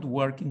cannot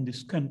work in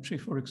this country,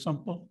 for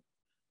example,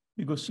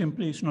 because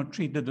simply is not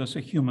treated as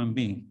a human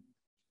being.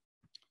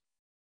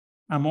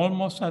 I'm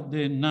almost at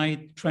the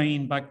night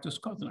train back to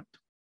Scotland.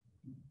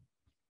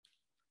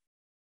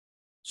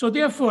 So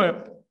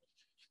therefore,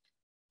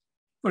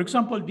 for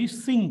example,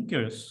 these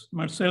thinkers,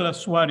 Marcela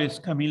Suarez,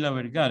 Camila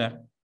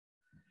Vergara,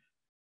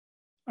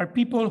 are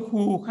people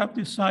who have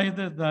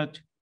decided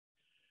that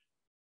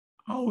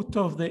out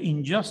of the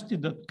injustice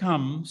that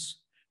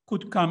comes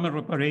could come a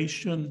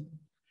reparation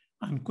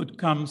and could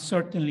come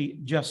certainly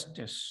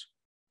justice.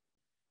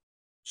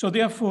 So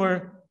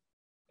therefore,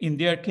 in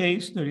their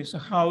case, there is a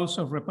house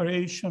of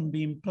reparation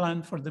being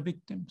planned for the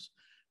victims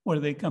where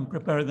they can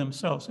prepare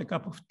themselves a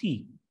cup of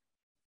tea.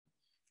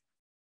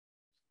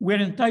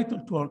 We're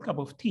entitled to our cup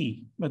of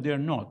tea, but they're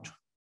not.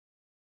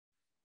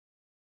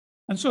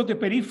 And so the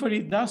periphery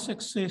does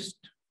exist,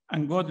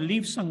 and God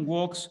lives and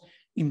walks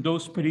in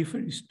those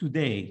peripheries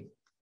today.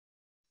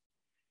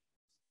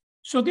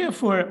 So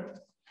therefore,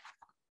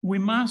 we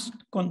must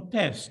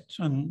contest,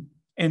 and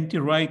N.T.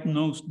 Wright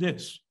knows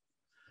this,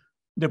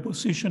 the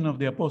position of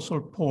the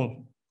Apostle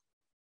Paul.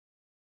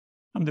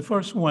 I'm the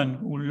first one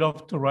who would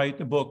love to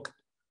write a book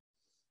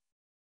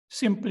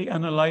simply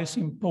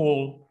analyzing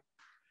Paul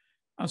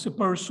as a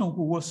person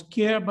who was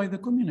cared by the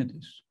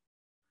communities.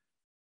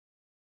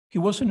 He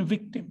wasn't a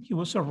victim. He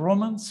was a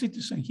Roman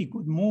citizen. He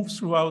could move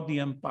throughout the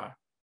empire.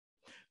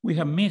 We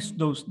have missed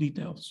those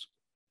details.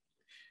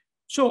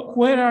 So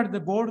where are the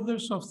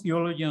borders of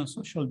theology and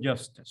social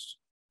justice?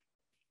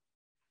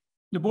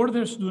 The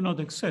borders do not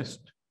exist.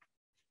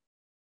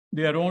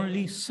 They are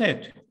only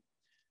set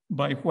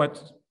by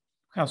what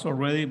has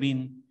already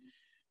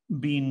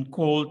been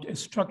called a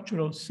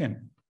structural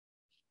sin.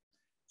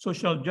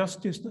 Social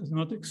justice does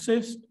not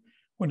exist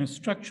when a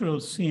structural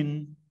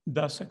sin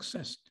does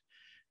exist.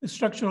 A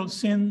structural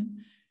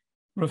sin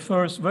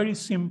refers very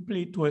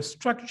simply to a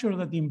structure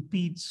that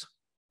impedes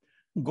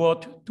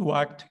God to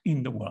act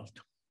in the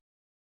world.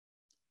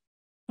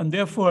 And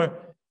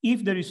therefore,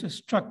 if there is a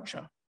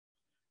structure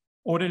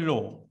or a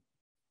law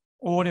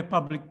or a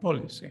public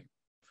policy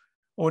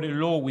or a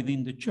law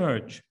within the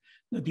church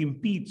that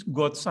impedes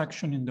God's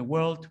action in the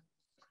world,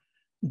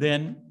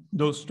 then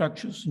those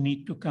structures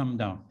need to come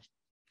down.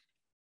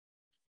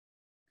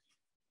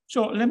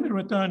 So let me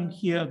return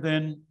here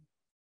then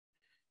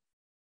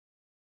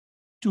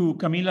to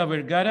Camila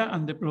Vergara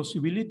and the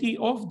plausibility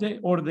of the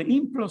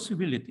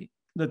implausibility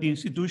that the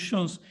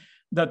institutions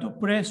that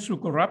oppress through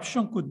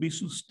corruption could be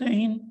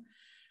sustained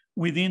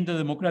within the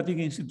democratic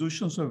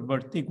institutions of a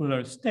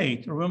particular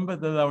state. Remember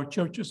that our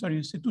churches are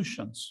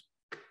institutions.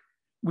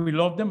 We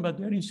love them, but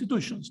they're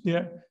institutions.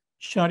 They're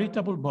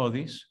charitable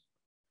bodies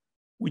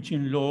which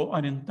in law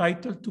are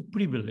entitled to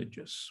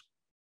privileges.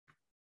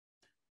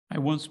 I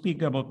won't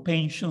speak about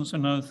pensions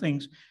and other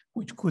things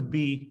which could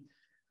be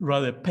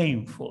rather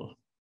painful.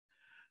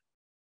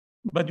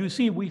 But you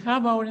see, we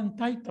have our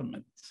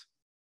entitlements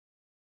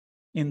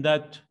in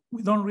that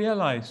we don't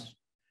realize.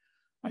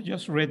 I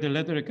just read a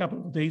letter a couple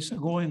of days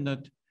ago in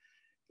that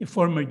a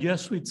former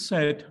Jesuit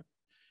said,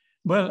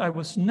 well, I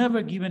was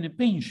never given a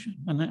pension,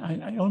 and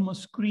I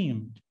almost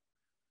screamed.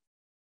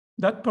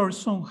 That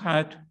person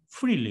had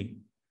freely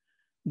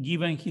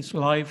given his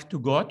life to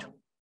God,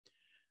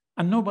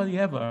 and nobody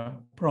ever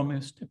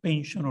promised a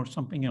pension or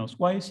something else.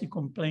 Why is he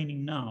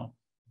complaining now?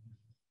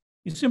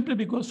 It's simply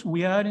because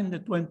we are in the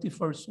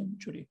 21st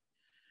century.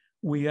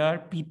 We are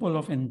people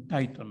of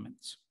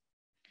entitlements.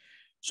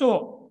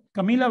 So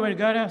Camila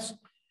Vergara's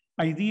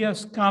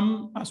ideas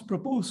come as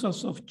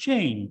proposals of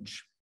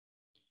change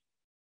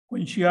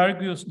when she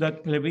argues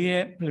that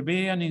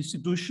plebeian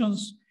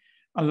institutions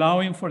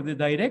allowing for the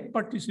direct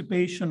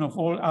participation of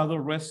all other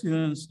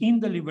residents in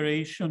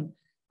deliberation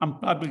and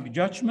public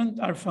judgment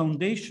are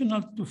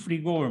foundational to free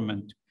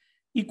government.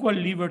 Equal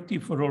liberty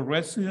for all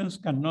residents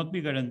cannot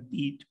be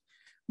guaranteed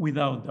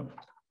without them.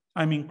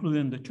 I'm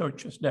including the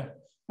churches there.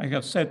 I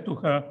have said to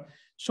her,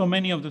 so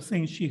many of the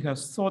things she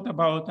has thought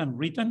about and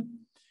written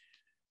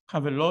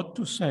have a lot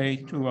to say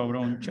to our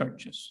own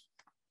churches.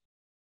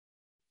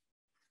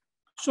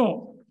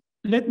 So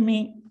let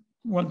me,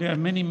 well, there are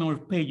many more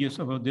pages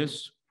about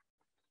this.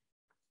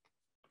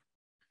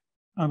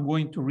 I'm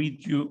going to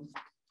read you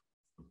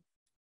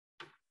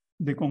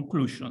the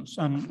conclusions.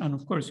 And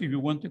of course, if you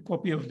want a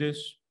copy of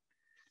this,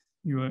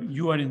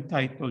 you are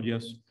entitled,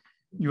 yes.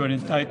 You are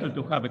entitled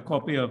to have a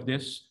copy of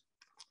this,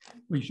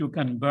 which you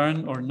can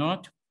burn or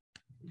not.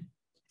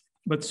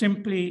 But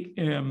simply,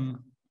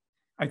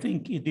 I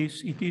think it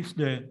is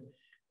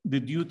the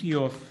duty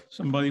of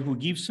somebody who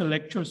gives a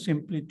lecture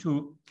simply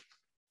to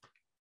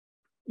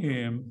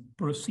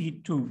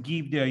proceed to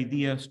give the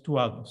ideas to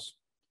others.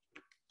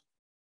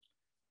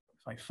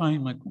 If I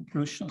find my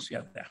conclusions,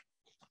 yeah, there.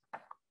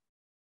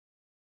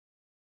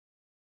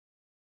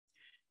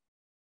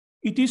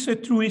 It is a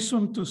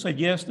truism to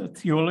suggest that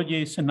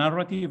theology is a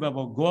narrative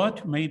about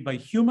God made by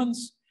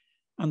humans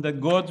and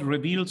that God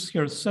reveals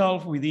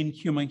herself within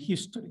human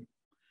history.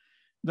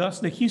 Thus,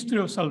 the history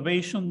of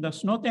salvation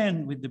does not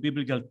end with the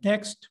biblical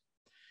text,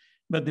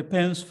 but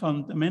depends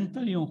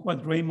fundamentally on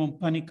what Raymond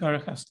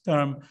Panikkar has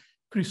termed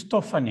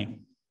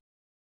Christophany,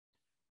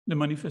 the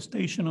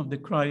manifestation of the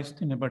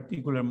Christ in a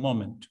particular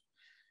moment.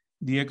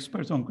 The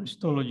experts on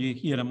Christology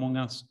here among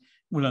us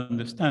will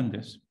understand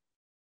this.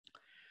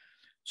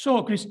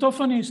 So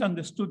Christophany is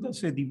understood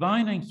as a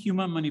divine and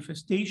human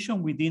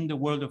manifestation within the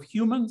world of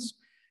humans,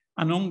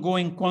 an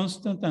ongoing,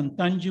 constant, and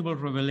tangible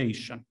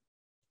revelation.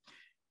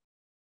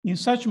 In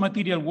such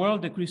material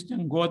world, the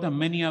Christian God and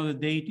many other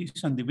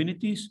deities and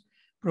divinities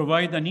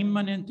provide an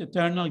immanent,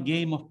 eternal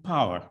game of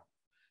power,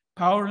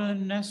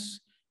 powerlessness,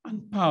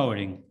 and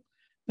powering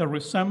that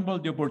resemble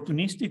the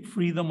opportunistic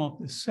freedom of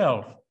the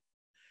self.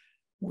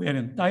 We are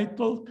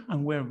entitled,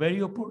 and we're very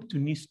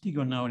opportunistic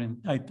on our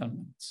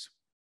entitlements.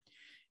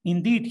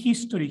 Indeed,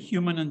 history,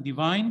 human and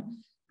divine,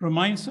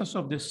 reminds us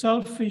of the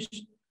selfish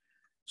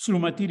through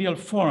material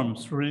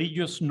forms,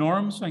 religious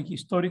norms, and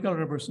historical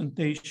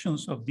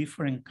representations of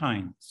different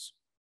kinds.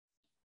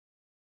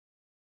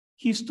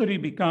 History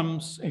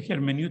becomes a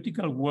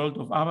hermeneutical world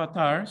of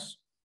avatars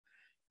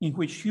in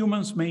which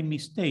humans make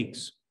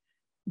mistakes.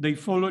 They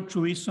follow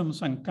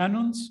truisms and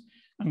canons,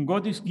 and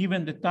God is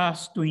given the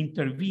task to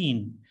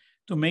intervene,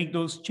 to make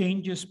those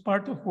changes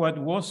part of what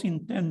was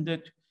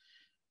intended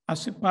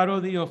as a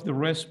parody of the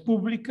res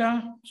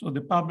publica, so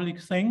the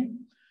public thing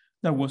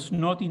that was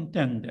not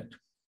intended.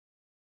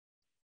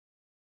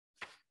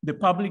 The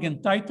public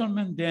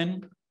entitlement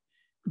then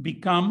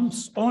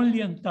becomes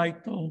only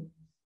entitled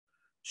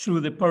through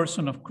the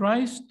person of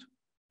Christ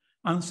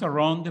and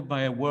surrounded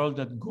by a world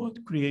that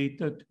God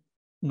created,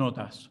 not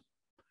us.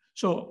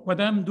 So what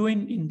I'm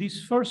doing in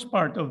this first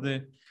part of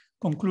the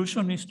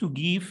conclusion is to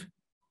give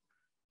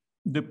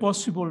the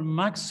possible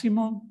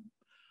maximum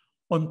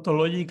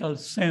ontological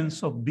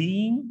sense of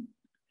being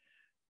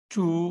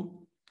to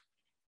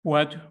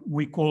what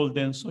we call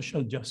then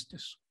social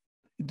justice.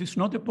 It is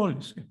not a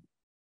policy.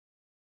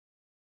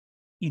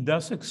 It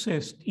does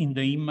exist in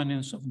the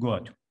immanence of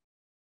God.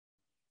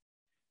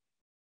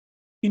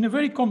 In a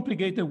very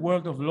complicated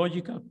world of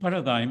logical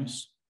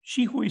paradigms,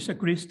 she who is a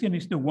Christian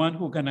is the one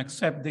who can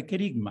accept the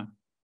kerygma.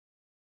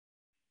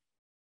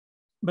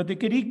 But the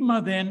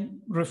kerygma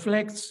then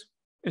reflects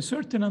a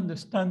certain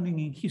understanding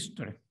in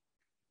history.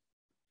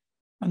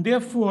 And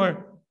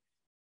therefore,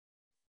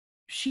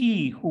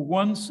 She who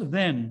wants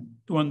then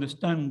to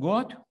understand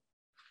God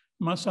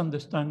must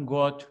understand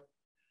God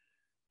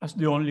as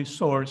the only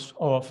source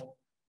of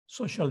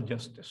social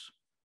justice.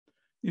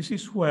 This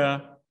is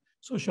where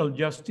social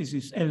justice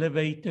is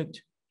elevated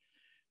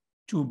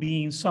to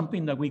being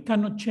something that we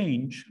cannot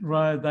change,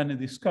 rather than a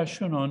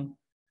discussion on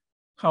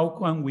how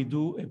can we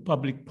do a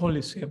public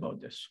policy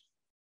about this.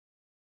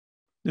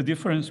 The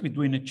difference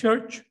between a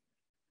church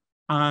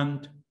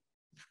and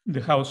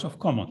the House of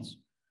Commons.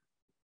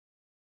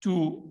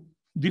 Two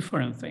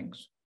different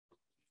things.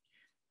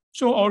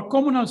 So our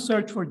communal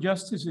search for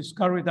justice is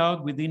carried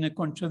out within a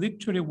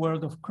contradictory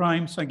world of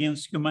crimes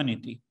against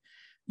humanity,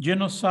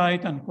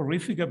 genocide and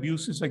horrific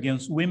abuses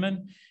against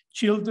women,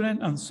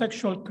 children, and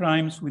sexual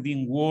crimes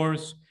within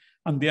wars,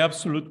 and the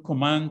absolute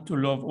command to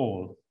love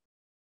all.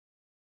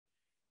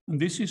 And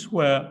this is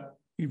where,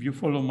 if you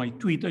follow my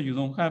Twitter, you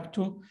don't have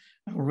to.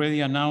 I already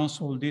announced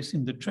all this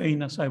in the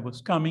train as I was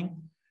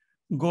coming.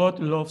 God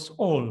loves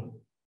all,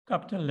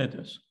 capital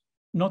letters,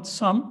 not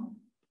some,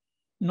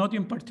 not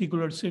in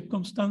particular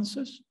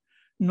circumstances,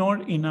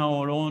 nor in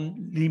our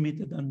own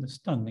limited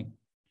understanding.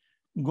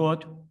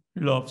 God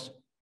loves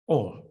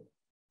all.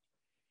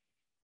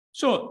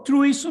 So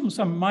truisms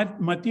and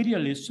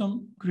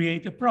materialism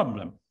create a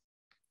problem,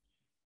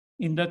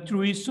 in that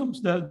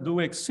truisms that do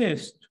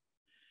exist,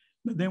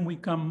 but then we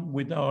come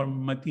with our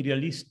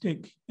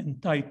materialistic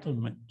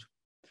entitlement.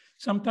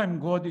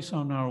 Sometimes God is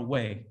on our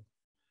way.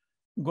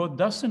 God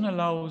doesn't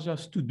allow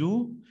us to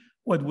do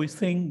what we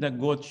think that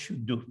God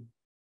should do.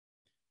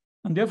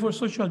 And therefore,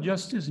 social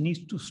justice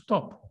needs to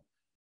stop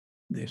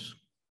this.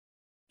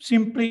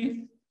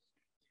 Simply,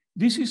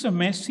 this is a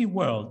messy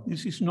world.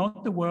 This is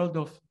not the world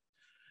of,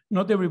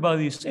 not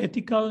everybody is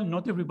ethical,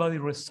 not everybody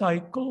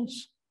recycles.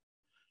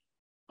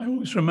 I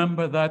always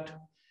remember that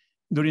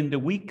during the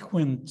week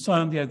when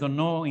suddenly I don't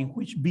know in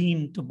which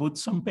bin to put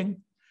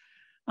something,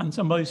 and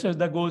somebody says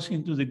that goes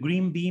into the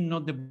green bin,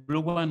 not the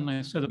blue one.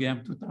 I said, okay,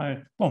 I'm too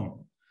tired.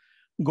 Boom,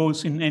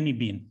 goes in any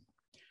bin.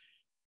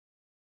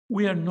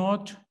 We are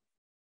not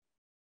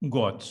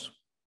gods.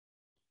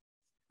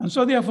 And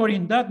so therefore,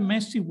 in that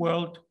messy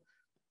world,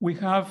 we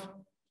have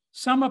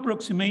some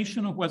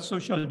approximation of what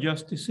social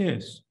justice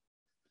is.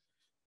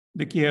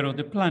 The care of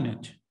the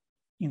planet,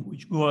 in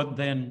which God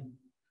then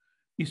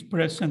is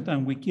present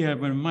and we care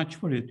very much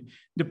for it.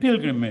 The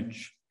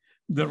pilgrimage,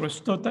 the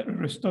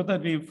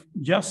restorative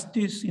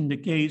justice in the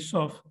case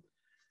of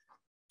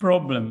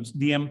problems,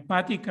 the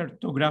empathic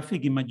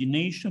cartographic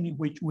imagination in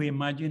which we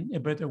imagine a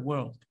better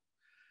world.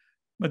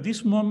 But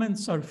these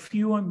moments are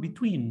few and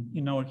between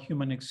in our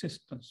human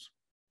existence.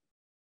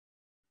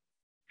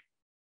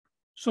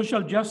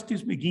 Social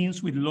justice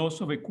begins with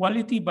laws of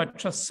equality, but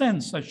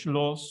transcends such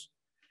laws.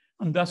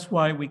 And that's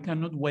why we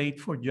cannot wait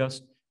for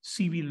just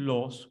civil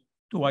laws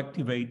to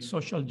activate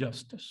social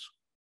justice.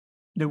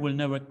 They will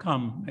never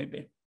come,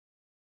 maybe.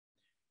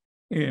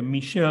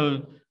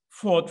 Michel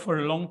fought for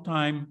a long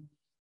time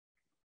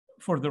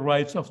for the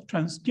rights of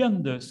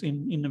transgenders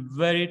in a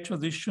very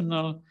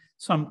traditional,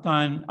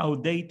 sometimes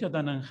outdated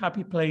and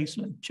unhappy place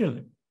like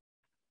Chile.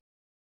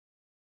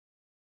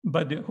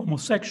 But the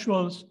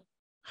homosexuals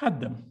had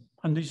them.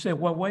 And they say,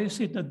 well, why is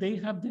it that they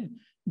have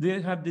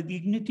the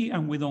dignity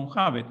and we don't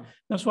have it?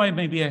 That's why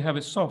maybe I have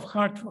a soft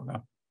heart for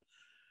them.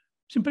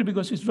 Simply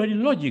because it's very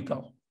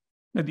logical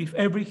that if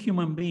every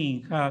human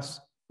being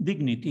has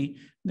dignity,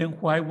 then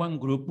why one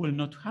group will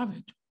not have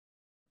it?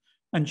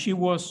 And she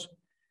was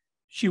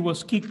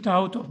kicked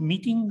out of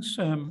meetings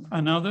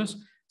and others,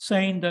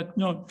 saying that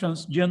no,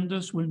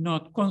 transgenders will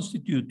not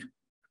constitute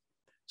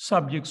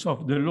subjects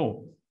of the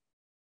law.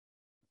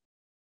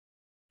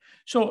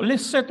 So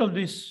let's settle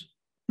this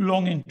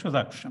long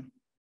introduction.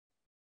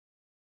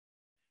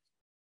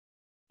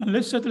 And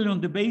let's settle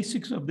on the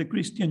basics of the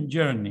Christian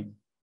journey.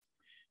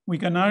 We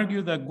can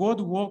argue that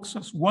God walks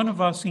as one of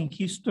us in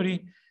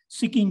history,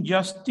 seeking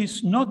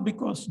justice, not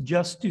because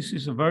justice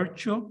is a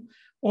virtue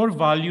or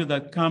value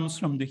that comes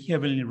from the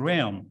heavenly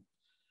realm,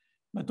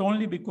 but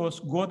only because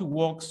God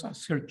walks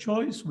as her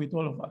choice with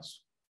all of us.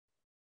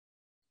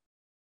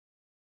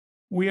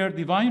 We are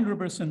divine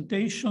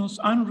representations,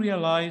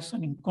 unrealized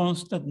and in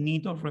constant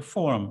need of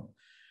reform,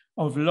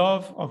 of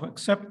love, of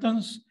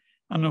acceptance,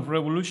 and of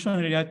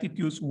revolutionary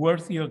attitudes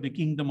worthy of the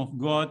kingdom of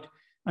God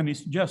and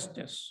its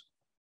justice.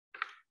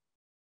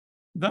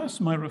 Thus,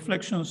 my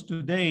reflections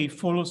today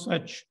follow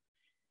such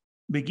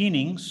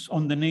beginnings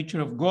on the nature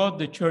of God,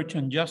 the church,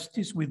 and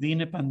justice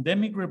within a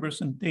pandemic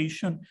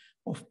representation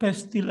of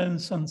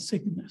pestilence and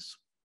sickness.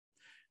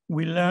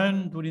 We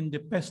learned during the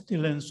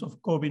pestilence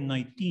of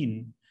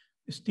COVID-19,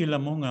 still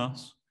among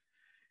us,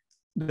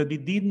 that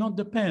it did not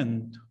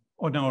depend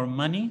on our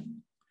money,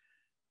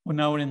 on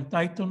our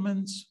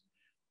entitlements,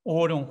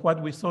 or on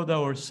what we thought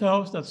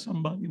ourselves that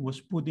somebody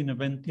was put in a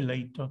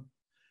ventilator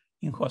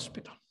in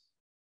hospital.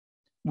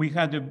 We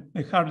had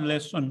a hard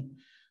lesson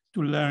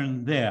to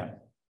learn there.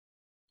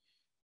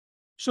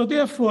 So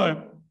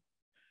therefore,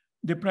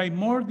 the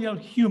primordial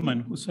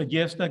human who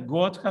suggests that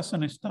God has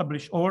an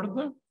established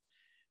order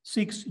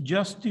seeks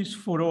justice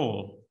for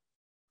all,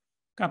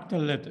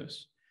 capital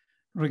letters,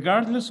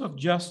 regardless of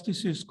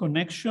justice's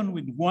connection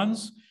with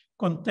one's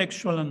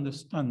contextual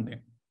understanding.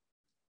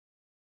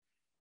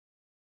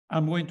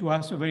 I'm going to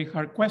ask a very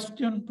hard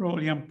question,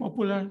 probably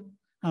unpopular.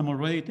 I'm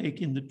already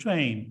taking the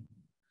train.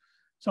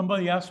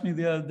 Somebody asked me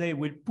the other day,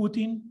 will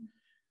Putin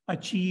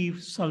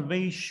achieve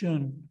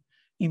salvation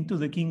into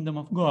the kingdom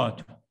of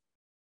God?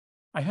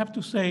 I have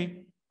to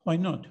say, why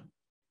not?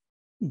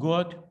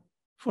 God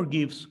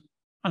forgives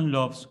and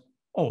loves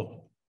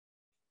all.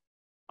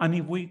 And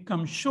if we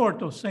come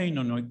short of saying,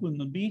 no, it could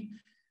not be,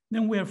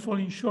 then we are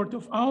falling short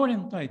of our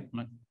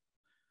entitlement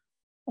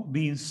of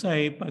being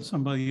saved, but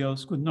somebody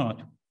else could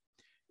not.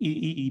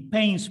 It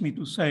pains me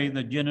to say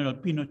that General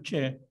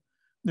Pinochet,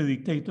 the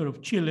dictator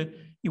of Chile,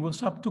 it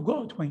was up to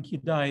God when he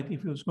died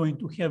if he was going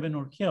to heaven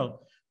or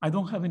hell. I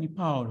don't have any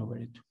power over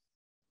it.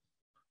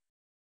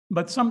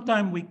 But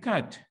sometimes we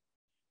cut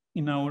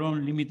in our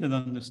own limited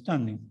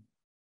understanding.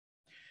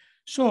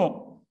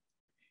 So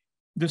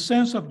the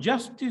sense of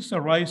justice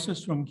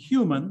arises from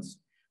humans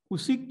who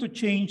seek to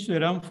change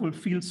their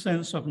unfulfilled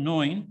sense of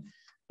knowing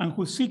and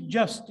who seek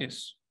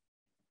justice,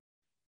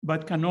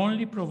 but can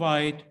only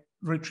provide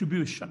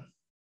retribution.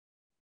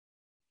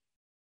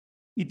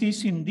 It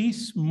is in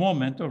this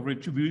moment of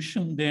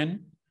retribution,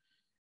 then,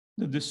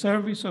 that the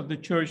service of the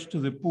church to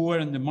the poor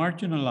and the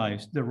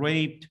marginalized, the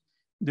raped,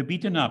 the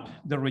beaten up,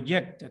 the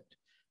rejected,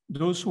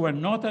 those who are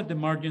not at the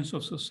margins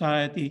of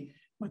society,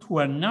 but who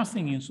are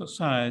nothing in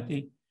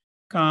society,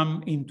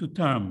 come into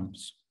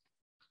terms.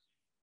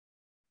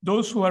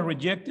 Those who are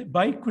rejected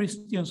by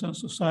Christians and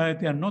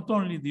society are not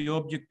only the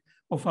object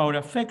of our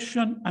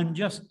affection and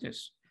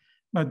justice,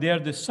 but they are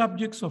the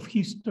subjects of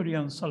history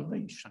and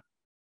salvation.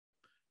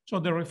 So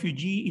the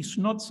refugee is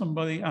not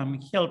somebody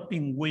I'm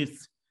helping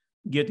with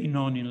getting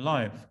on in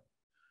life,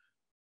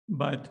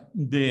 but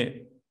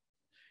the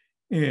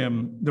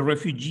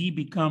refugee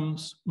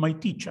becomes my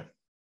teacher.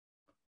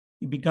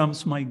 He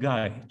becomes my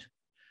guide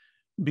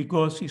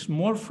because he's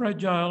more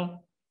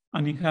fragile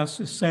and he has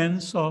a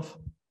sense of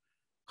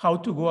how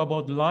to go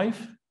about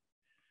life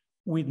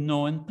with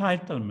no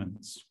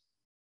entitlements.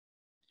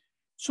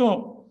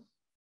 So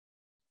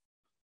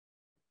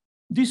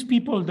these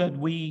people that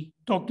we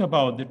talked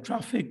about, the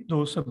trafficked,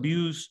 those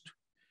abused,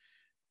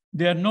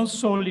 they are not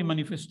solely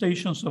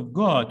manifestations of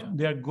God.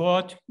 They are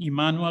God,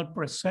 Emmanuel,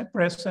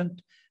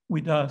 present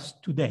with us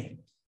today.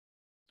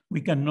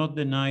 We cannot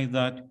deny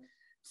that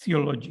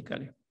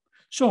theologically.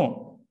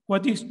 So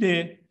what is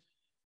the,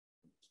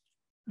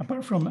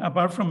 apart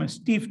from a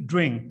stiff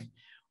drink,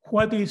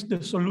 what is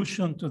the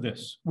solution to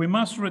this? We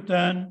must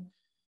return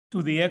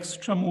to the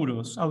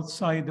extramuros,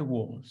 outside the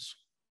walls.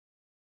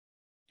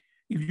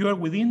 If you are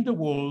within the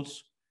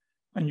walls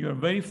and you're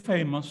very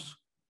famous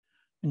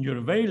and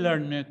you're very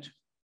learned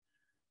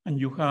and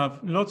you have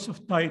lots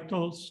of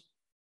titles,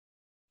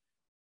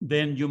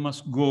 then you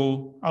must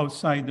go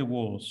outside the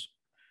walls,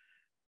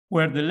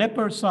 where the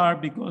lepers are,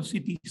 because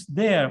it is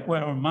there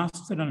where our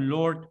Master and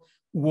Lord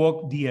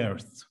walked the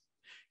earth.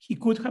 He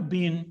could have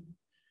been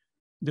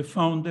the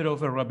founder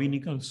of a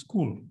rabbinical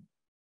school,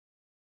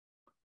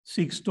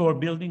 6-store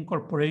building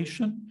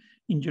corporation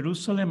in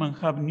Jerusalem, and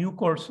have new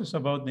courses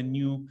about the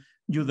new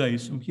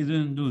Judaism. He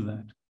didn't do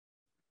that.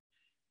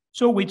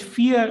 So with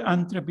fear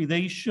and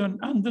trepidation,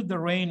 under the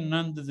rain and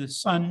under the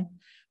sun,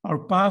 our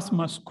path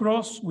must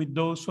cross with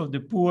those of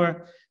the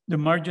poor, the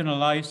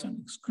marginalized and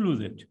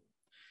excluded.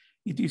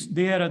 It is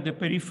there at the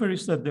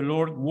peripheries that the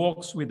Lord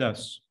walks with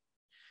us.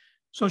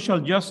 Social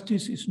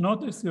justice is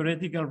not a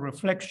theoretical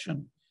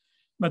reflection,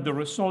 but the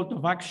result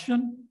of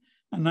action,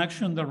 an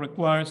action that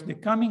requires the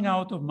coming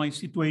out of my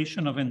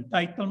situation of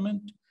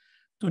entitlement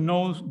to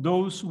know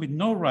those with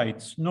no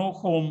rights, no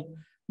home,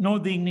 no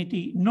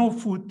dignity, no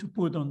food to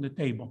put on the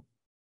table.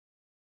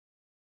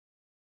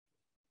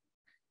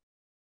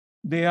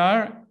 They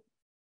are,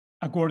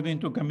 according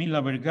to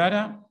Camila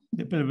Vergara,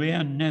 the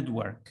plebeian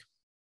network.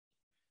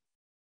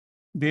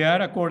 They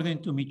are,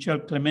 according to Michel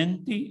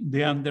Clementi,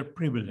 the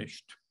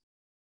underprivileged.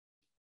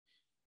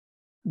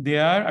 They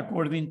are,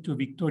 according to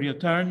Victoria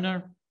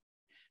Turner,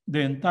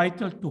 the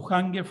entitled to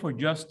hunger for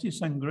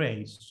justice and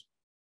grace.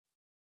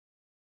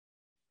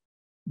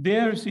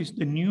 Theirs is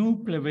the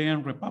new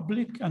plebeian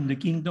republic and the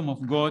kingdom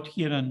of God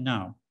here and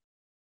now.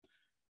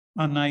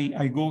 And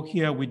I go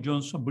here with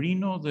John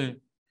Sobrino, the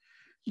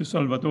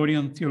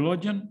Salvatorian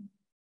theologian,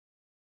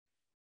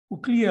 who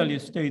clearly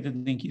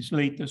stated in his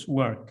latest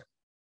work,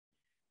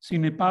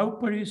 Sine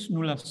pauperis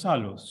nulla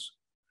salus.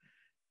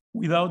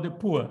 Without the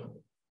poor,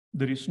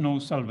 there is no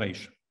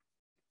salvation.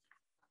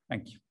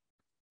 Thank you.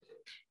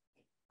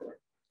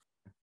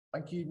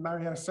 Thank you,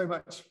 Mario, so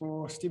much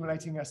for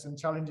stimulating us and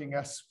challenging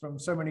us from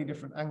so many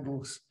different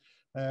angles,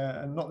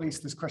 and not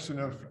least this question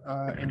of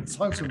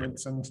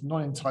entitlement and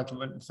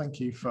non-entitlement. Thank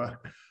you for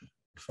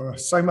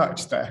so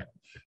much there.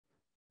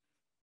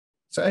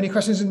 So any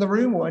questions in the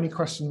room or any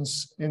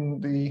questions in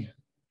the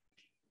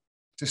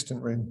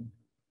distant room?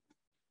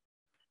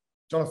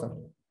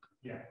 Jonathan.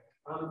 Yeah.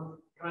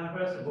 Can I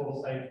first of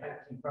all say thank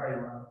you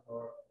very much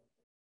for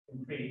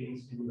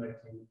intriguing,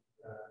 stimulating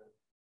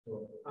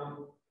talk.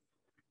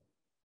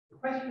 The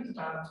question is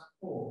about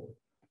Paul.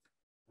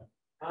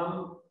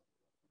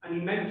 And he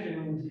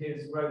mentioned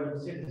his Roman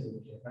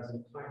citizenship as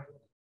entitled.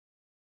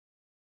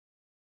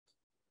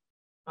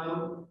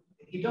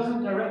 He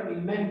doesn't directly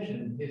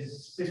mention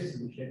his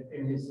citizenship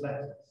in his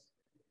letters.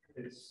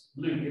 It's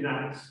Luke in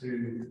Acts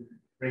who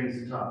brings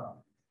it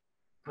up.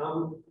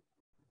 Do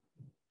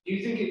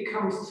you think it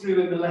comes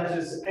through in the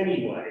letters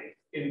anyway,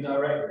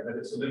 indirectly, that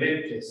it's sort of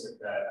implicit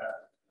there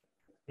that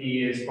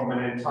he is from an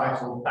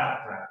entitled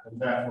background and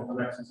therefore the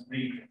letters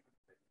read?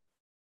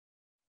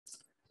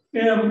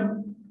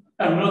 I'm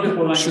not a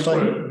polite Should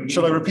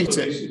I repeat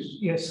it?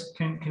 Yes,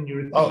 can you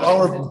repeat?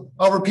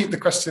 I'll repeat the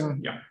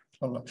question. Yeah.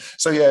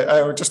 So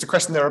yeah, just a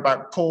question there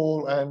about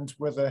Paul and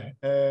whether,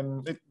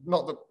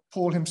 not that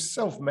Paul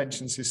himself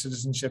mentions his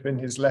citizenship in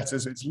his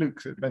letters, it's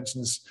Luke that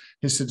mentions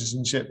his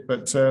citizenship,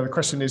 but the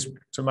question is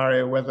to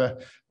Mario whether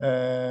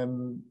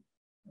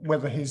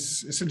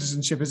his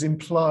citizenship is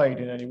implied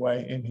in any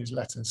way in his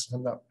letters,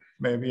 and that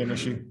may be an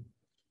issue.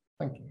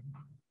 Thank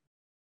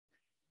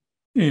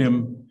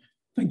you.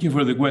 Thank you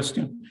for the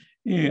question.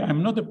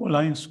 I'm not a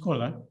Pauline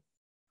scholar,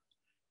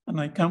 and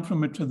I come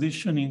from a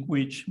tradition in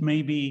which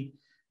maybe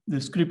the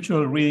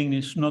scriptural reading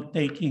is not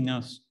taking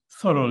as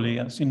thoroughly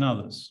as in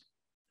others.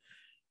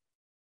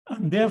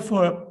 And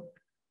therefore,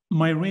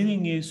 my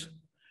reading is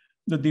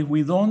that if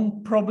we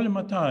don't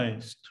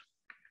problematize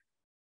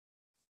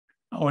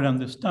our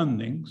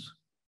understandings,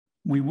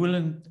 we will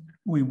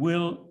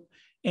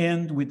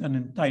end with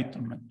an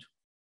entitlement.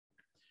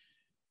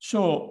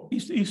 So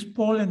is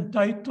Paul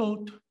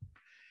entitled?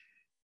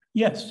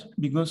 Yes,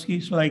 because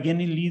he's like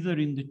any leader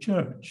in the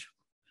church,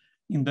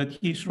 in that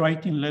he's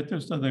writing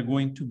letters that are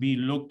going to be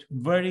looked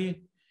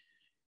very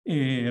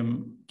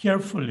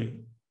carefully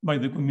by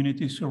the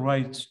communities he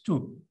writes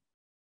to.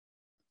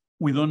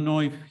 We don't know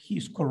if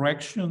his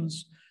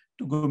corrections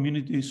to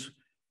communities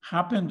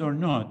happened or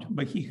not,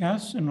 but he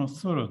has an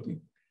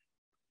authority,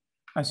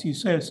 as he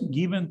says,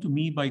 given to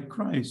me by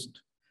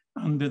Christ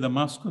and the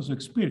Damascus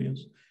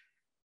experience,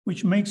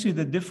 which makes it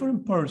a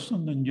different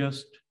person than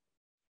just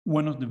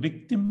one of the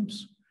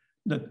victims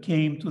that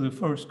came to the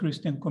first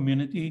Christian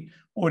community,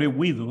 or a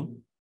widow,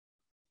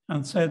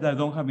 and said, I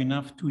don't have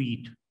enough to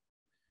eat.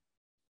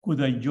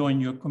 Could I join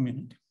your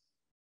community?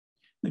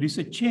 There is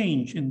a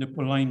change in the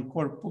Pauline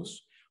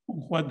corpus on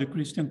what the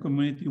Christian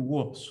community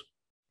was,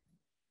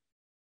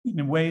 in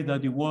a way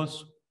that it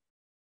was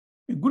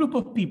a group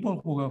of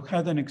people who have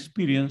had an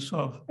experience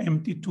of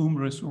empty tomb,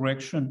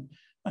 resurrection,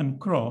 and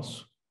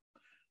cross,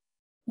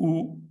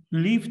 who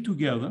live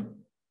together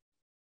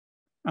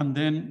and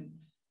then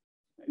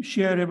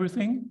share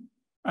everything.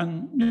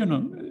 And, you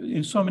know,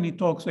 in so many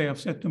talks they have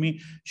said to me,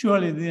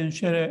 surely they didn't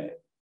share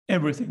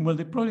everything. Well,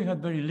 they probably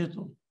had very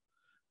little.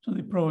 So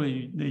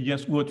they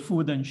just got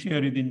food and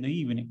share it in the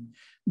evening.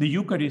 The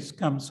Eucharist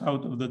comes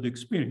out of that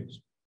experience.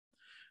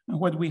 And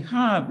what we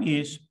have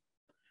is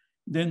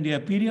then the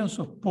appearance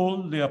of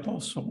Paul the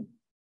Apostle,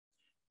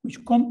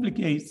 which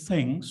complicates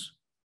things.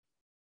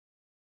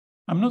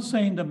 I'm not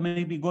saying that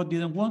maybe God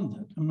didn't want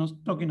that. I'm not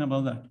talking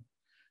about that.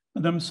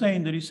 But I'm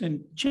saying there is a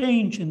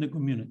change in the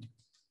community,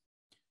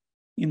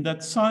 in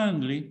that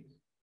suddenly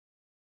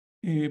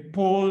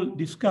Paul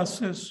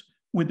discusses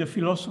with the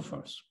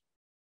philosophers.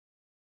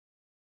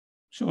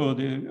 So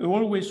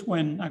always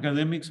when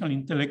academics and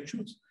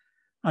intellectuals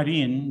are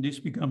in, this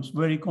becomes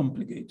very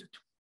complicated,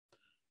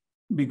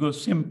 because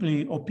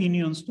simply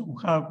opinions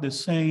don't have the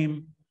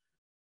same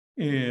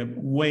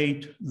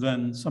weight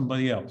than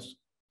somebody else.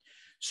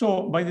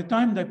 So by the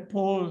time that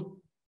Paul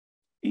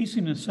is,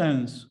 in a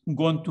sense,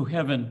 gone to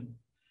heaven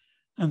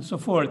and so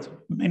forth,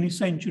 many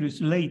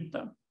centuries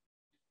later,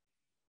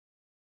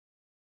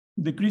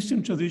 the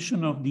Christian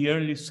tradition of the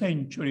early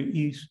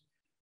century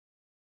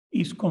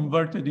is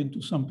converted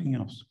into something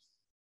else.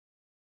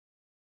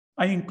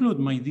 I include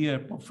my dear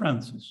Pope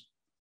Francis.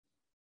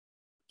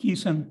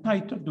 He's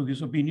entitled to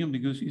his opinion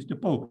because he's the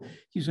Pope.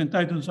 He's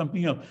entitled to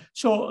something else.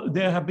 So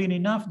there have been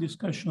enough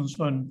discussions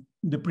on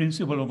the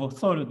principle of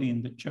authority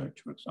in the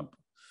church, for example,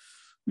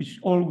 which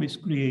always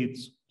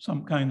creates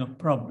some kind of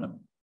problem.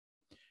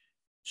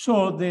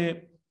 So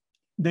the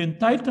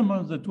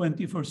entitlement of the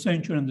 21st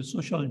century and the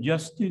social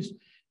justice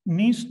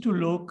needs to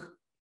look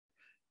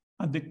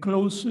at the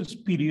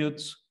closest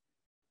periods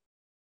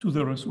to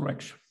the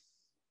resurrection.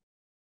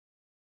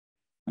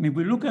 And if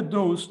we look at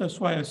those, that's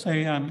why I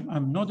say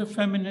I'm not a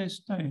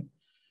feminist.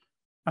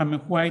 I'm a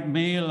white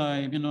male.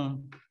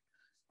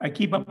 I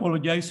keep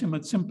apologizing,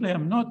 but simply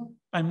I'm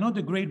not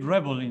a great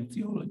rebel in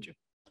theology.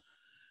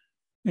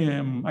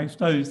 I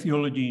studied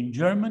theology in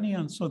Germany,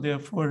 and so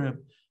therefore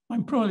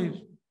I'm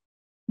probably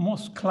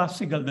most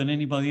classical than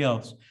anybody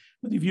else.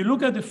 But if you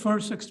look at the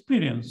first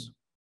experience,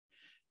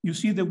 you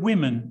see the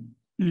women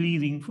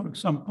leading, for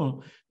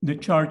example, the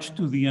charge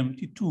to the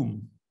empty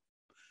tomb.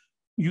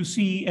 You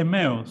see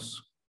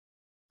Emmaus.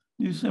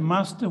 This is a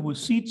master who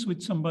sits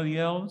with somebody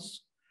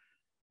else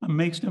and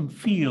makes them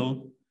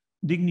feel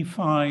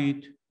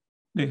dignified,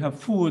 they have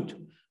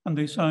food, and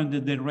they find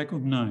that they're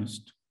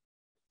recognized.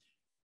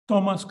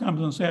 Thomas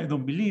comes and says, I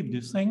don't believe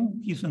this thing.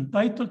 He's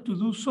entitled to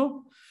do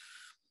so.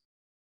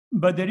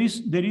 But there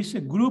is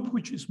a group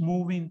which is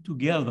moving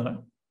together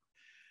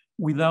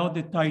without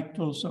the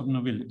titles of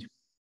nobility.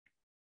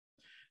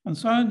 And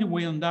suddenly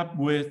we end up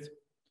with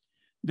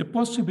the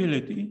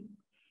possibility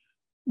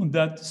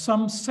that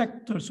some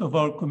sectors of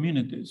our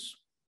communities,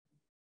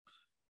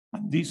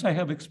 and this I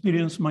have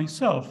experienced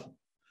myself,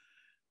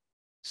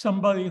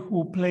 somebody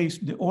who plays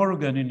the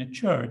organ in a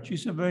church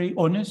is a very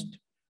honest,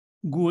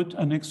 good,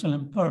 and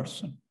excellent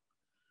person.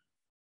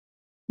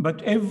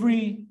 But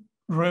every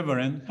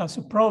reverend has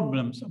a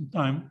problem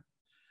sometimes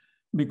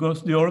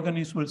because the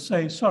organist will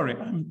say, sorry,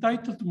 I'm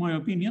entitled to my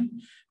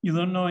opinion. You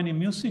don't know any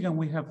music, and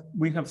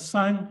we have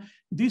sung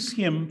this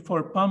hymn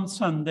for Palm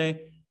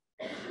Sunday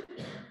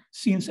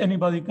since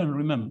anybody can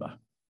remember.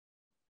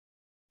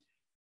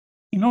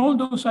 In all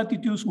those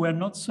attitudes, we're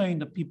not saying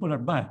that people are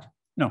bad,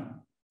 no.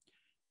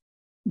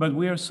 But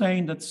we are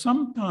saying that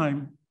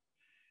sometimes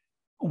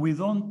we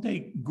don't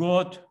take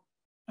God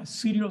as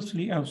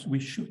seriously as we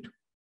should.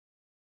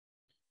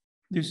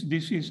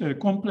 This is a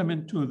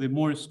complement to the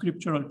more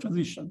scriptural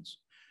traditions.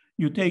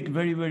 You take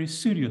very, very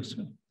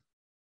seriously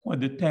what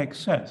the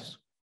text says.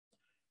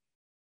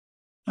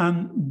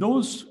 And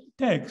those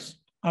texts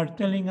are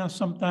telling us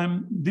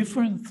sometimes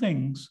different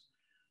things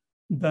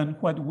than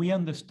what we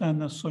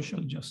understand as social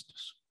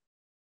justice.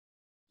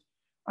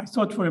 I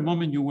thought for a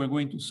moment you were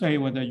going to say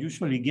what I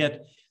usually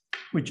get,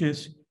 which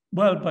is,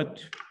 well,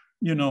 but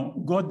you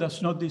know, God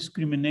does not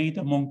discriminate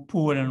among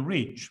poor and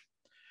rich.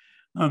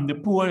 And the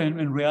poor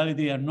in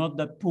reality are not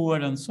that poor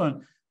and so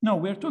on. No,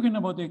 we're talking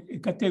about a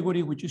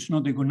category which is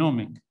not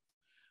economic.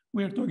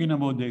 We're talking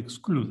about the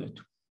excluded.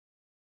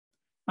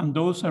 And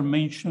those are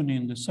mentioned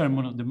in the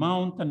Sermon on the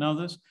Mount and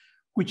others,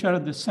 which are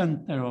at the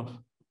center of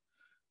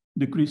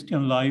the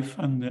Christian life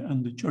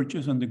and the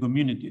churches and the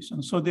communities.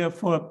 And so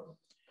therefore,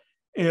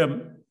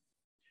 to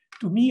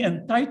me,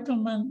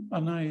 entitlement,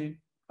 and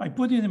I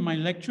put it in my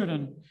lecture,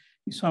 and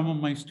if some of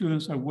my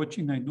students are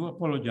watching, I do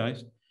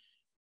apologize,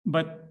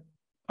 but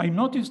I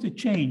noticed a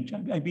change.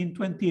 I've been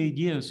 28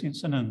 years in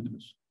St.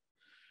 Andrews.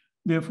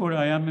 Therefore,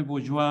 I am a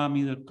bourgeois,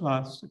 middle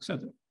class,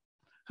 etc.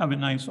 Have a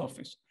nice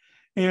office.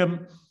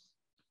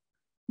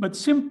 But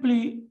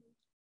simply,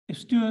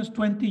 students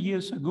 20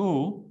 years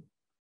ago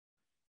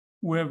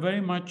were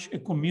very much a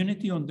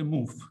community on the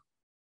move.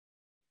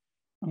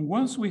 And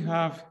once we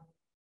have,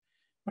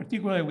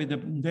 particularly with the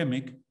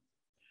pandemic,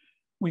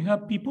 we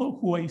have people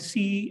who I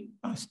see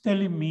as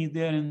telling me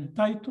they're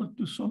entitled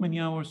to so many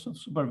hours of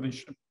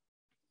supervision.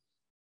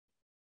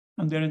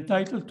 And they're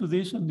entitled to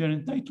this, and they're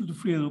entitled to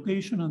free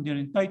education, and they're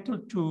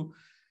entitled to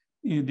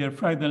their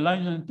Friday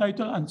lunch, and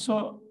entitled. And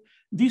so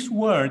this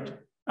word,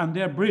 and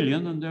they're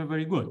brilliant and they're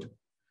very good.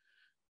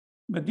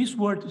 But this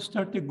word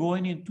started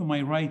going into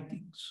my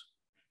writings,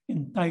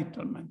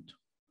 entitlement.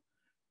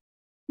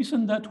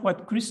 Isn't that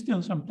what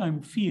Christians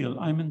sometimes feel?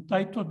 I'm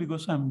entitled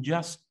because I'm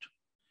just,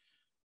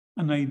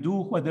 and I do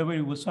whatever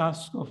it was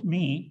asked of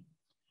me,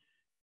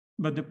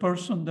 but the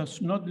person does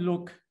not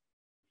look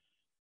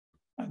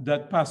at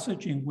that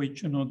passage in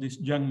which, you know, this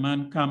young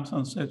man comes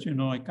and says, you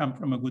know, I come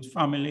from a good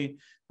family,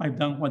 I've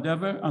done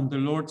whatever, and the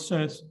Lord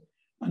says,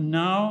 and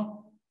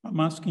now I'm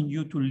asking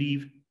you to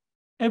leave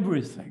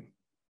everything.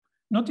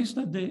 Notice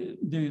that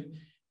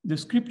the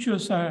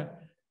scriptures are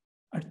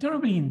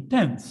terribly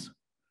intense.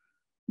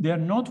 They are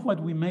not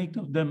what we make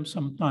of them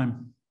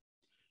sometimes.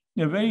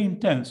 They're very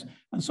intense.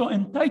 And so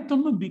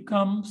entitlement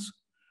becomes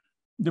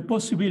the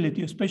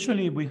possibility,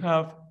 especially if we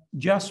have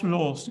just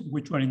laws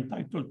which are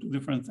entitled to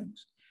different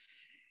things,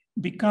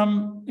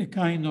 become a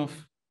kind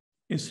of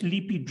a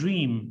sleepy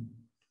dream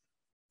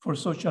for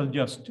social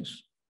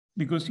justice.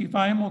 Because if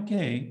I'm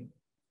okay,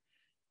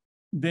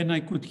 then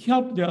I could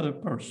help the other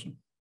person.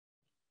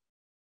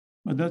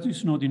 But that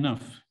is not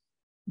enough,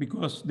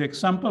 because the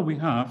example we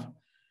have,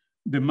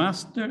 the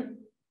master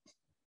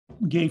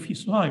gave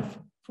his life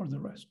for the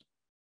rest.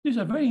 These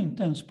are very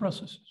intense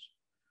processes.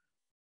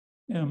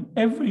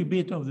 Every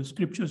bit of the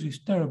scriptures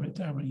is terribly,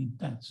 terribly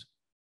intense.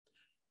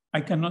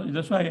 I cannot,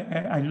 that's why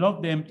I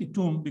love the empty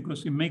tomb,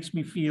 because it makes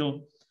me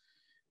feel,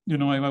 you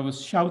know, I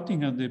was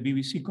shouting at the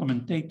BBC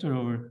commentator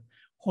over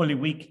Holy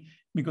Week,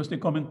 because the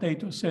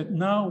commentator said,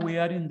 now we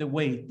are in the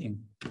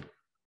waiting.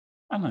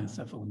 And I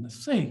said, for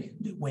goodness sake,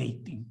 the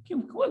waiting.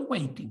 What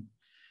waiting?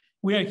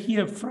 We are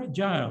here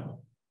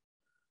fragile,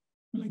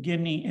 like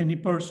any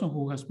person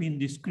who has been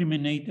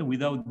discriminated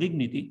without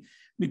dignity,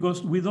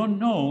 because we don't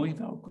know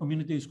if our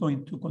community is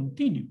going to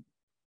continue.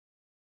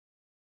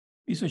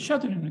 It's a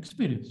shattering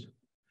experience.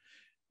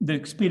 The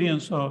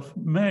experience of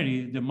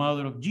Mary, the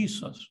mother of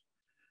Jesus,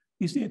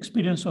 is the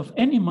experience of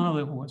any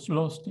mother who has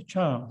lost a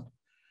child.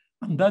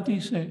 And that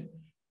is a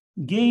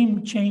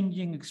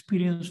game-changing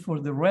experience for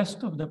the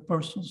rest of the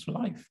person's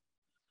life.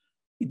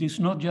 It is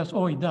not just,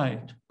 oh, he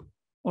died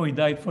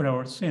for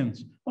our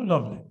sins. Oh,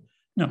 lovely.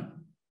 No,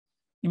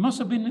 it must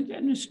have been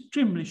an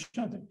extremely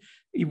shattering.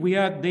 If we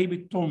add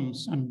David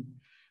Toms and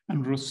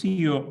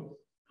Rocio,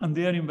 and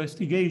their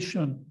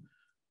investigation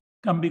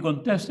can be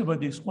contested,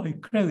 but it's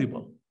quite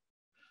credible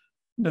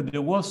that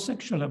there was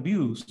sexual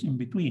abuse in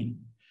between.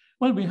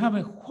 Well, we have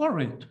a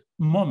horrid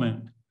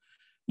moment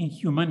in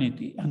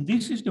humanity. And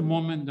this is the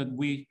moment that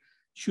we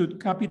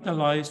should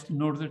capitalize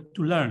in order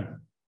to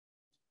learn,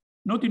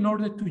 not in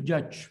order to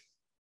judge,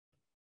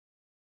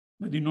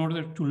 but in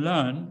order to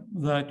learn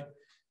that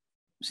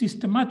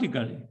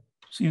systematically,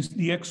 since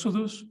the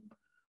Exodus,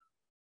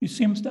 it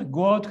seems that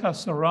God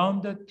has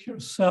surrounded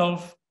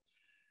himself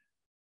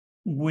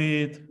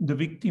with the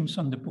victims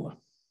and the poor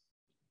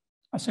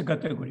as a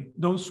category,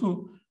 those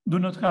who do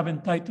not have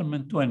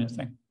entitlement to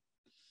anything.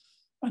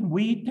 And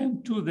we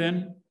tend to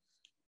then,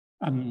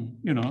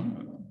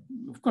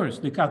 of course,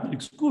 the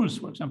Catholic schools,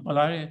 for example,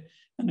 are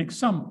an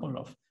example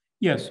of,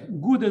 yes,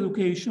 good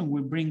education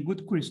will bring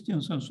good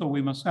Christians, and so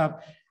we must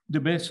have the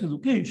best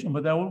education.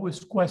 But I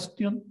always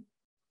question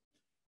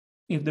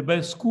if the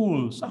best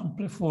schools,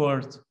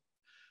 Ampliford,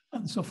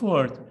 and so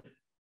forth,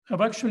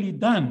 have actually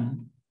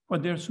done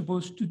what they're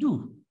supposed to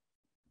do,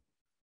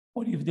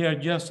 or if they are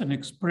just an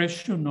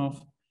expression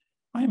of,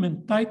 I'm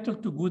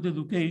entitled to good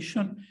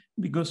education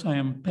because I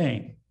am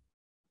paying.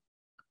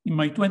 In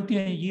my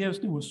 28 years,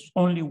 there was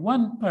only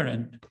one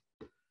parent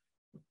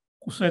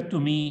who said to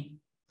me,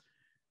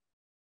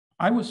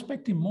 I was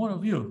expecting more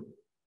of you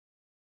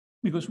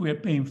because we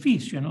are paying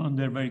fees, and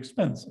they're very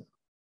expensive,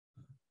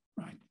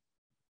 right?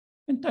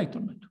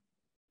 Entitlement.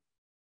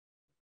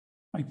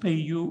 I pay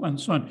you and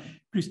so on.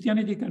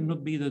 Christianity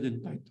cannot be that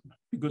entitlement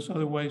because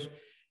otherwise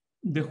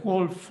the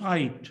whole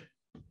fight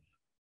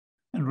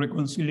and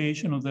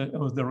reconciliation of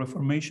the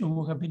Reformation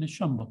would have been a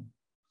shambles.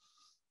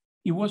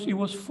 It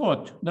was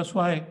fought. That's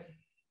why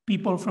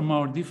people from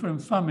our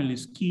different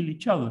families kill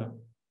each other,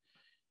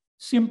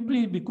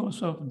 simply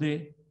because of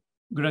the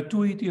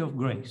gratuity of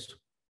grace.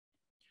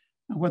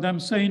 And what I'm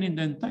saying in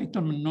the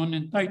entitlement,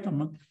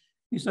 non-entitlement,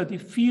 is that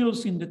it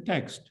feels in the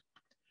text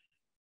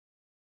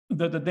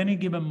that at any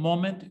given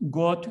moment,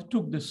 God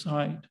took the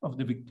side of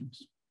the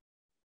victims,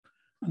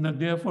 and that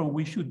therefore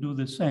we should do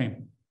the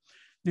same.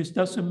 This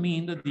doesn't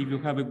mean that if you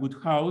have a good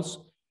house,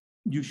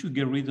 you should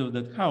get rid of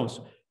that house,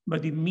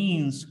 but it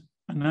means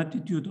an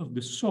attitude of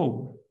the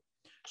soul.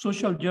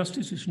 Social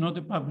justice is not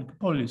a public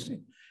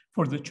policy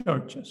for the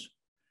churches.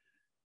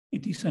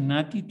 It is an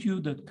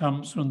attitude that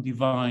comes from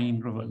divine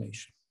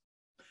revelation.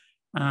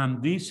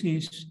 And this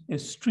is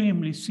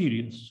extremely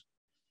serious,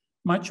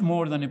 much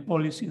more than a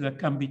policy that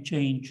can be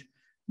changed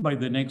by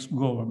the next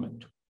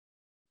government.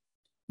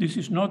 This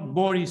is not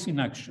Boris in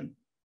action,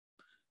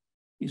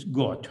 it's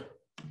God.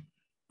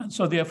 And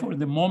so therefore,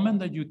 the moment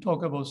that you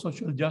talk about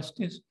social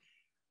justice,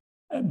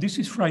 this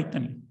is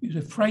frightening. It's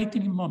a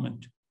frightening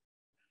moment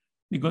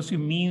because it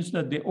means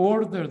that the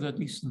order that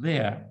is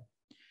there,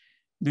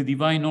 the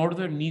divine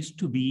order, needs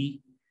to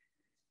be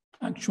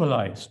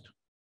actualized.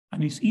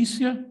 And it's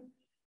easier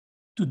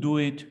to do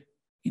it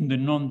in the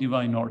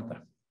non-divine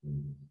order.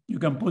 You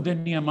can put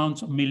any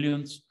amounts of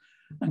millions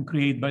and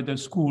create better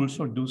schools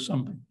or do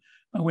something.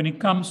 And when it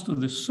comes to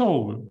the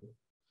soul,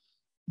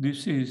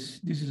 this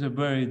is a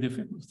very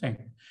difficult thing.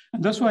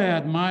 And that's why I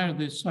admire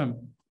this, I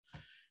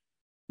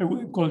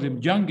would call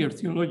them younger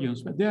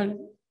theologians, but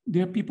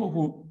they are people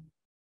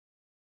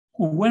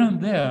who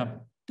weren't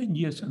there 10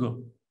 years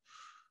ago.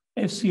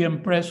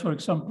 SCM Press, for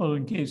example,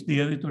 in case the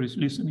editor is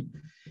listening,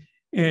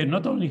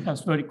 not only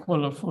has very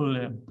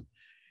colorful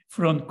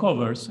front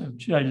covers,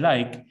 which I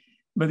like,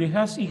 but it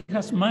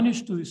has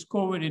managed to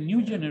discover a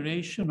new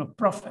generation of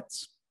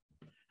prophets.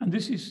 And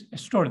this is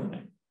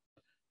extraordinary.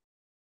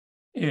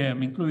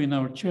 Including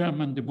our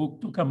chairman, the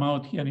book to come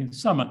out here in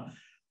summer.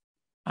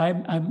 I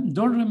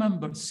don't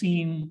remember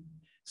seeing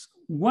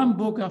one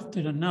book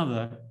after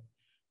another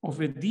of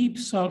a deep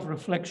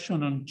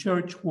self-reflection on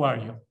church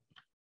warrior.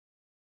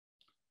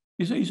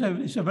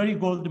 It's a very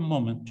golden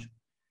moment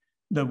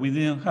that we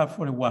didn't have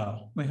for a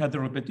while. We had the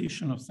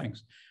repetition of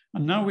things.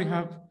 And now we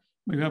have,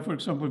 for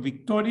example,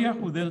 Victoria,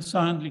 who then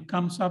suddenly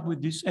comes up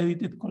with this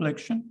edited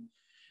collection.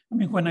 I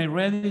mean, when I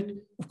read it,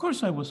 of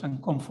course I was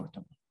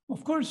uncomfortable.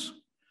 Of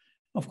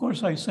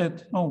course I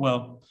said, oh,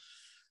 well.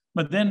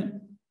 But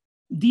then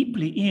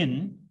deeply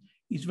in,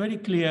 it's very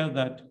clear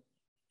that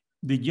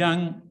the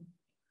young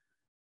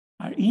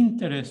are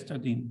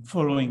interested in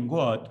following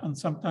God, and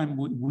sometimes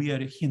we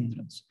are a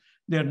hindrance.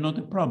 They are not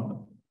a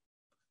problem.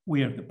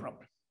 We are the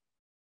problem.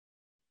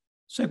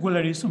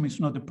 Secularism is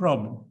not the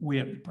problem. We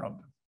are the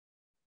problem.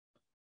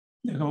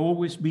 There have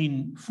always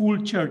been full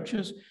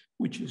churches,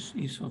 which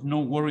is of no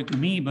worry to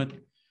me, but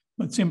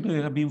simply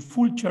there have been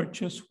full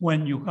churches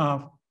when you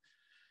have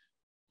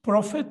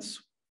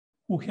prophets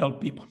who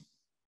help people.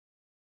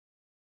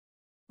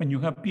 When you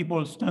have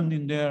people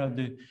standing there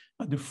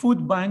at the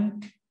food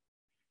bank,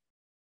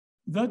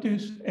 that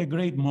is a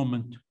great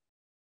moment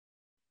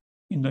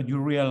in that you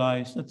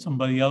realize that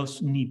somebody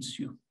else needs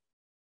you.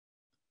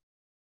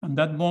 And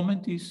that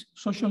moment is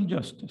social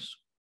justice,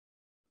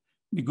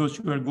 because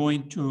you are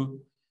going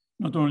to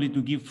not only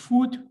to give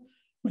food,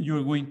 but you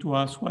are going to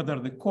ask what are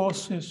the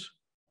causes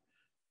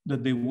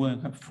that they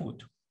won't have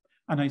food.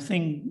 And I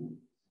think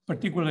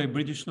particularly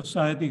British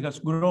society has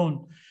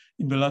grown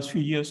in the last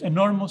few years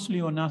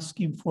enormously on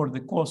asking for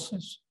the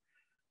causes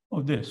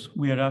of this.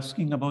 We are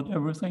asking about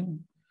everything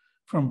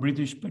from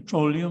British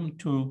Petroleum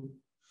to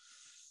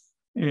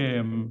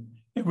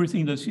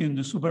everything that's in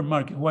the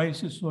supermarket, why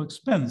is it so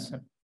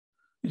expensive?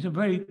 It's a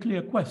very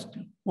clear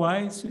question.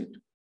 Why is it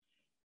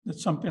that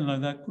something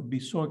like that could be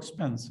so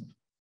expensive?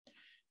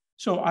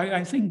 So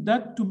I think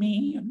that, to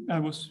me,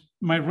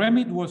 my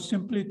remedy was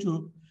simply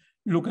to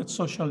look at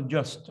social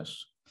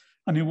justice.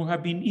 And it would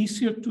have been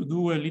easier to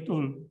do a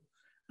little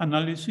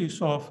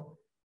analysis of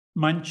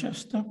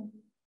Manchester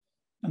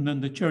and then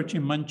the church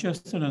in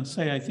Manchester and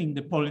say, I think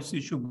the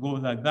policy should go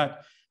like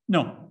that.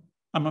 No,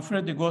 I'm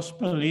afraid the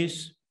gospel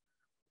is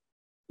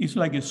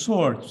like a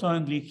sword.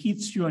 Suddenly it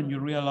hits you and you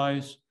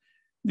realize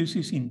this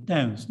is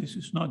intense. This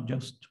is not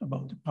just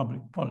about the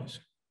public policy.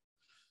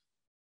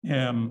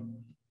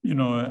 You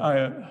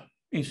know,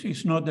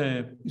 it's not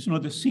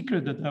a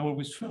secret that I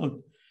always felt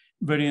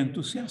very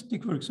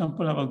enthusiastic, for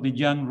example, about the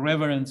young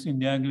reverends in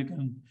the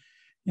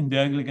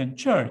Anglican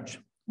Church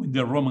with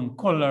their Roman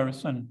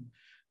collars and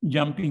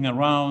jumping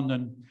around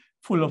and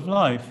full of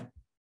life.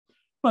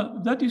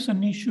 Well, that is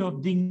an issue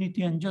of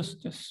dignity and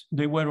justice.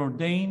 They were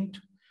ordained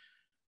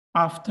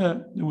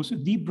after there was a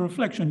deep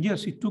reflection.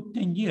 Yes, it took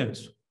 10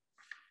 years,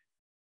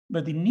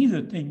 but it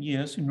needed 10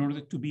 years in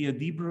order to be a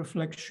deep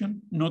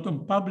reflection, not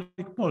on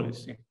public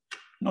policy,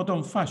 not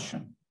on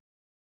fashion.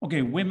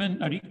 Okay,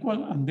 women are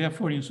equal, and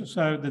therefore in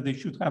society they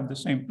should have the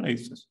same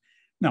places.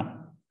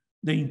 Now,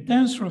 the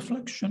intense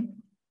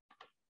reflection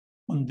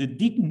on the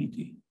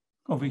dignity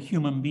of a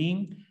human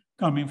being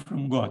coming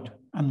from God.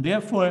 And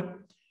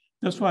therefore,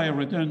 that's why I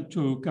returned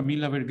to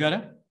Camila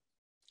Vergara,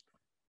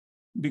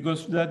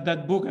 because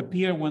that book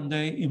appeared one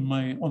day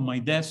on my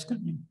desk,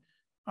 and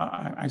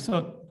I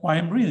thought, why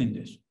am I reading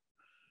this?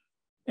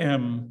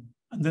 And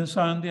then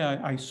suddenly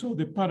I saw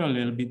the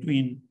parallel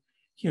between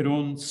her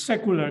own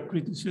secular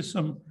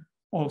criticism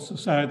of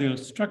societal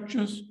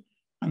structures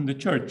and the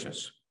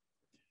churches,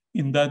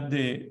 in that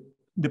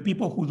the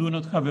people who do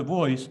not have a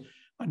voice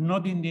are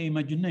not in the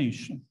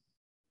imagination.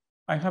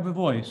 I have a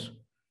voice.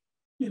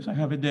 Yes, I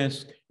have a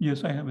desk.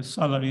 Yes, I have a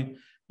salary.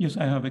 Yes,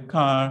 I have a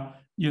car.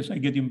 Yes, I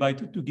get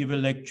invited to give a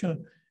lecture.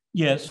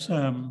 Yes,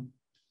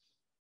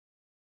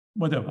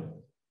 whatever.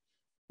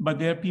 But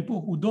there are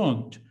people who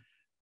don't.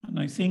 And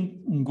I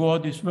think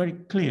God is very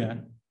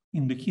clear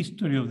in the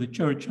history of the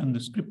church and the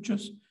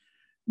scriptures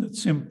that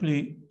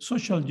simply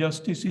social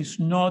justice is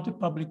not a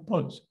public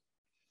policy.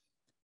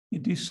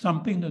 It is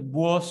something that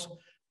was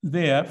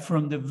there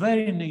from the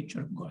very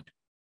nature of God,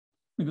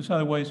 because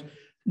otherwise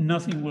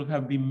nothing will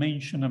have been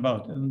mentioned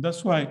about it. And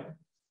that's why,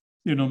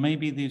 you know,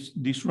 maybe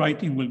this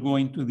writing will go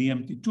into the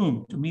empty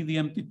tomb. To me, the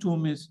empty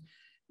tomb is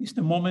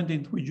the moment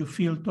in which you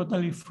feel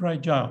totally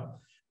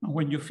fragile. And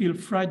when you feel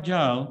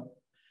fragile,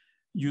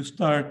 you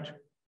start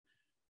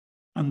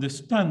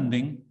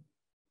understanding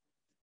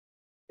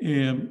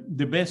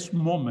the best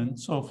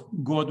moments of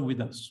God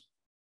with us.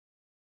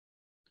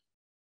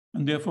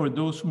 And therefore,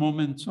 those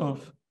moments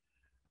of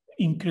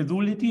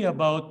incredulity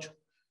about,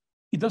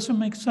 it doesn't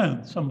make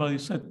sense. Somebody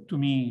said to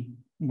me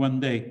one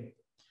day,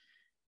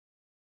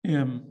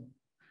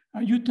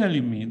 are you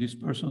telling me, this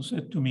person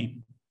said to me,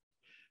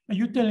 are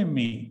you telling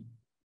me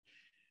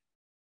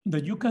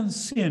that you can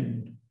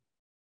sin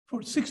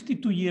for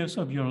 62 years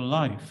of your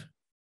life,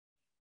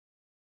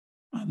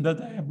 and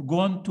that I have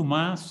gone to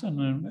Mass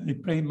and I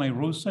pray my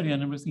rosary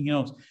and everything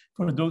else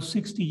for those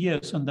 60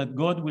 years, and that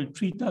God will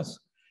treat us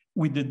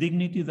with the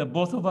dignity that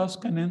both of us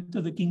can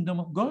enter the kingdom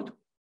of God?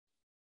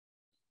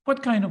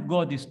 What kind of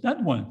God is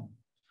that one?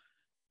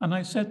 And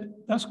I said,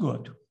 that's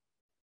God.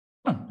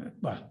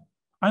 Well,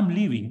 I'm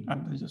leaving.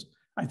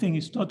 I think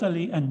it's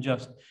totally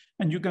unjust.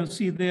 And you can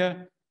see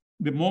there,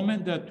 the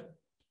moment that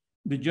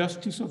the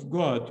justice of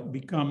God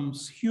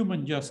becomes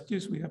human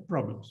justice, we have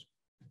problems.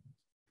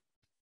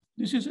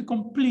 This is a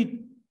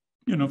complete,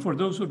 you know, for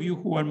those of you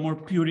who are more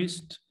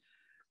purist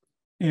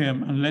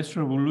and less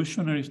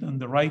revolutionaries than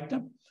the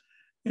writer,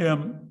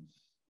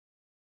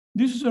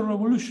 this is a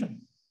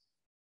revolution.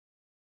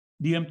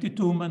 The empty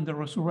tomb and the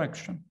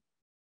resurrection.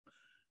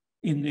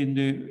 In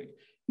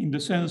the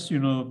sense, you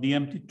know, the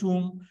empty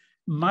tomb,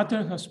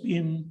 matter has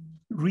been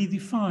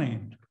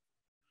redefined.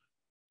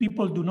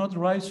 People do not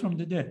rise from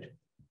the dead.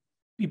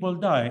 People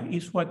die.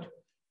 It's what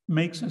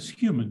makes us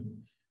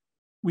human.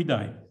 We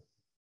die.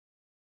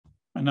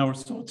 And our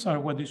thoughts are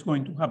what is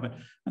going to happen.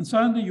 And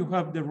suddenly you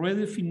have the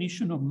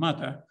redefinition of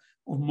matter,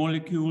 of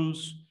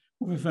molecules,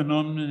 of a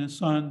phenomenon, and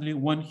suddenly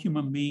one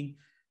human being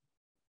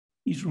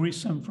is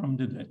risen from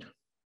the dead.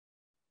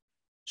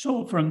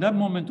 So from that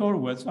moment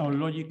onwards, our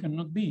logic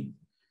cannot be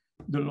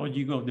the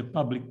logic of the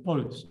public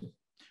policy.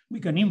 We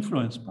can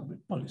influence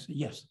public policy,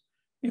 yes.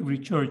 Every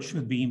church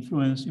should be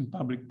influenced in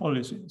public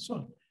policy and so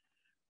on.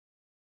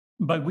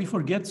 But we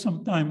forget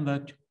sometimes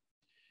that,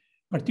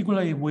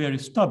 particularly if we are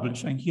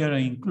established, and here I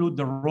include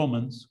the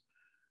Romans,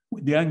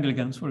 with the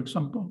Anglicans, for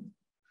example,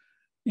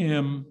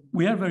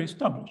 we are very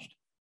established.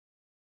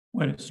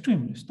 We're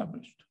extremely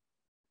established.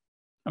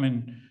 I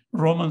mean,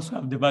 Romans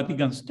have the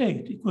Vatican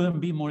State. It couldn't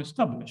be more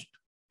established.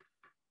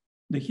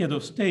 The head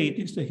of state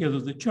is the head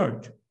of the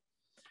church.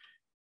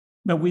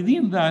 But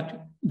within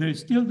that, there is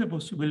still the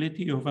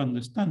possibility of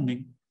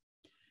understanding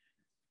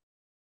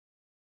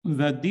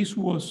that this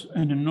was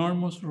an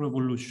enormous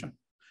revolution.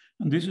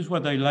 And this is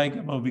what I like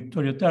about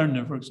Victoria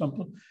Turner, for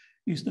example,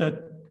 is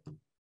that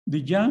the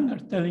young are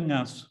telling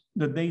us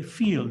that they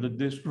feel that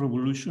this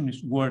revolution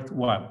is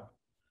worthwhile,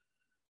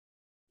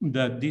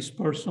 that this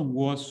person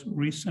was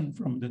risen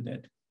from the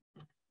dead.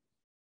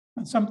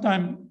 And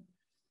sometimes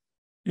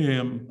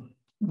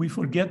we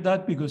forget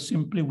that because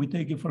simply we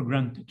take it for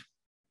granted.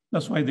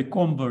 That's why the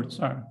converts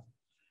are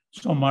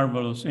so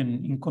marvelous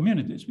in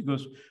communities,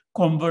 because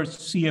converts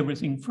see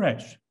everything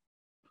fresh.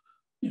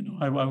 You know,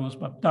 I was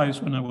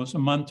baptized when I was a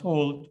month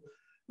old,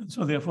 and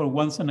so therefore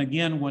once and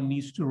again one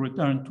needs to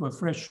return to a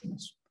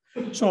freshness.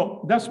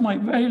 So that's my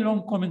very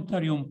long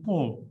commentary on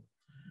Paul.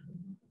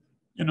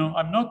 You know,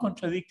 I'm not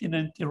contradicting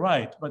N.T.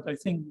 Wright, but I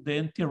think the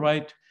N.T.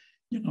 Wright,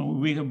 you know,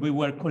 we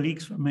were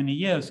colleagues for many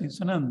years in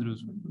St.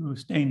 Andrews. We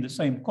stay in the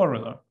same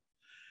corridor.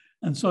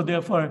 And so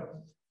therefore,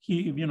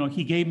 he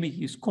gave me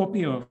his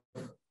copy of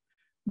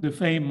the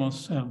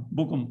famous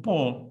book on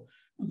Paul.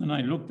 And then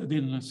I looked at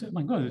it and I said,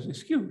 my God, this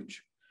is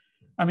huge.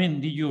 I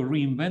mean, did you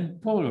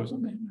reinvent Paul or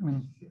something? I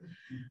mean,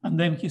 and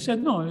then he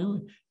said,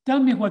 no, tell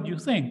me what you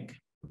think.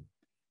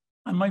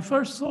 And my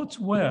first thoughts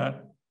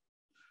were,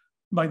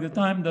 by the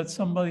time that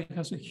somebody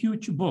has a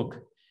huge book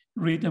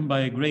written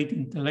by a great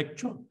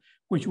intellectual,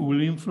 which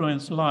will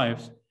influence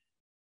lives,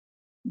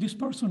 this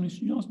person is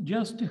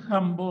just a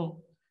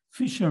humble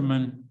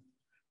fisherman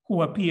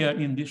who appeared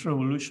in this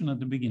revolution at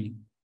the beginning.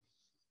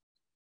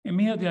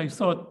 Immediately I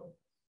thought,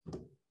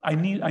 I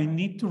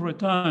need to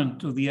return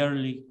to the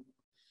early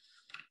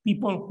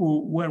people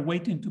who were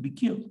waiting to be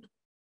killed.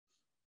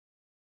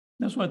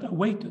 That's what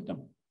awaited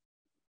them,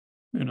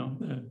 you know.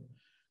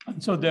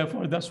 And so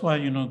therefore, that's why,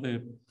 you know,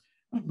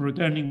 I'm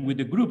returning with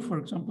the group, for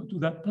example, to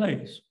that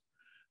place,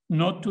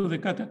 not to the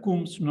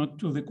catacombs, not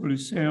to the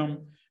Colosseum,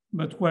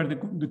 but where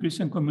the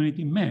Christian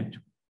community met.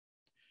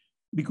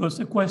 Because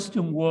the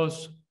question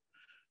was,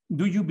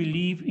 do you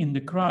believe in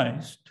the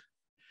Christ?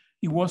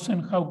 It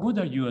wasn't, how good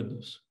are you at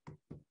this?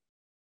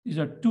 These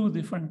are two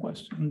different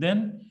questions. And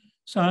then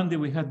suddenly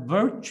we had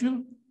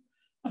virtue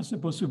as a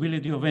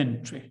possibility of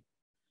entry.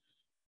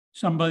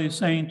 Somebody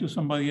saying to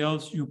somebody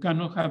else, you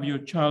cannot have your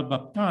child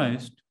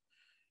baptized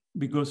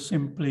because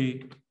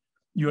simply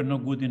you're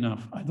not good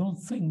enough. I don't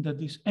think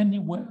that is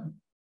anywhere,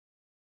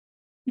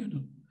 you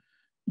know.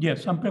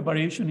 Yes, some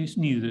preparation is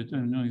needed.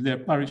 You know, if there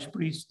are parish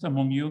priests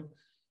among you,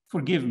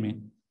 forgive me.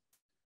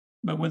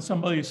 But when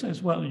somebody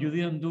says, well, you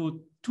didn't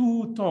do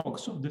 2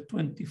 talks of the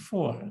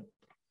 24,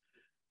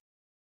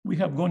 we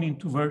have gone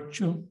into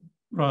virtue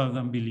rather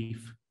than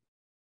belief.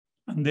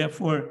 And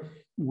therefore,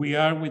 we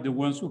are with the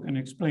ones who can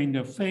explain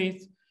their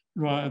faith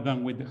rather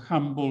than with the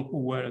humble who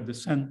were at the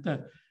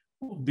center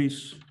of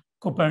this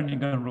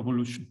Copernican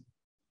revolution.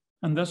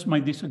 And that's my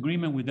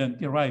disagreement with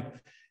N.T. Wright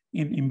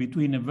in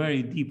between a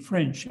very deep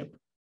friendship,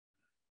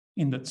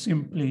 in that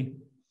simply,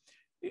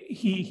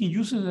 he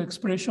uses the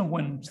expression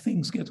when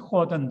things get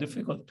hot and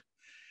difficult,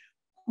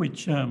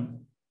 which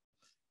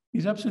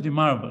is absolutely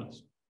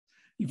marvelous.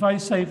 If I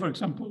say, for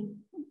example,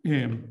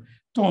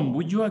 Tom,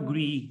 would you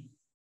agree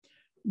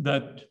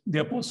that the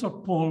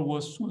Apostle Paul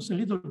was a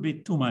little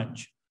bit too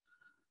much?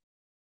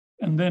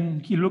 And then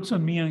he looks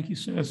at me and he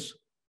says,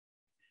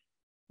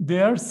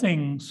 there are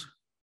things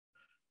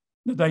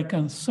that I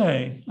can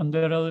say, and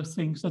there are other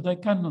things that I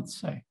cannot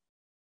say.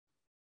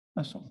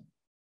 That's all.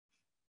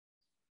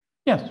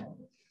 Yes,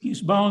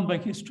 he's bound by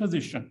his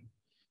tradition.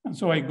 And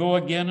so I go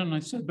again and I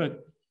said,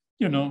 but,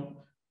 you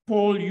know,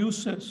 Paul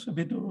uses a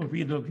bit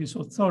of his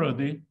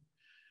authority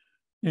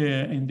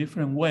in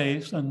different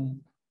ways, and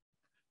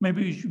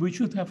maybe we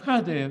should have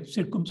had a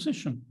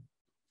circumcision.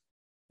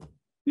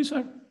 These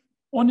are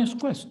honest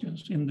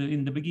questions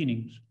in the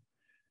beginnings.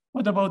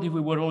 What about if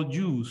we were all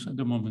Jews at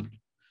the moment?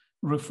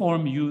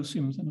 Reform Jews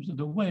in some sort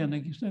of way. And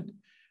he said,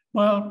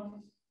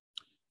 well,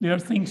 there are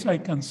things I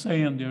can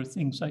say and there are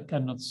things I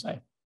cannot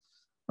say.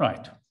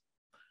 Right.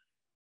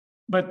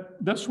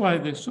 But that's why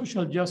the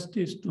social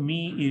justice to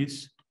me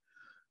is,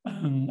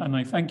 and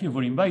I thank you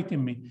for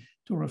inviting me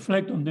to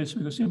reflect on this,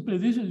 because simply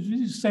this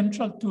is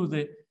central to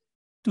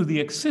the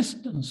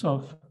existence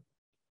of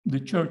the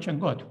church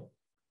and God.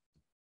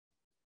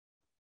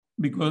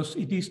 Because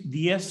it is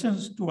the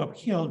essence to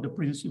uphold the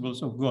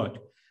principles of God.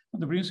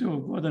 And the principles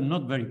of God are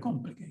not very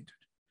complicated.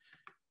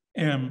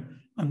 And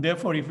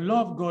therefore, if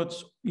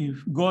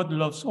God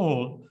loves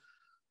all,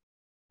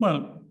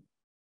 well,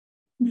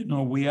 you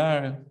know, we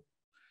are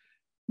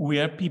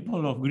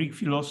people of Greek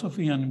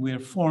philosophy and we are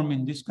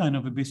forming this kind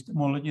of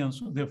epistemology. And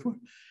so therefore,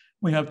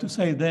 we have to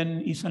say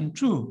then isn't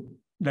true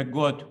that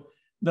God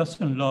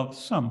doesn't love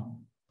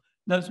some.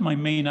 That's my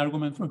main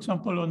argument, for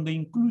example, on the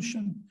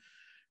inclusion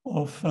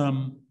of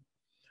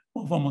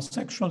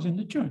homosexuals in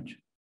the church.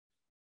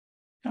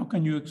 How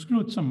can you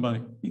exclude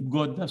somebody if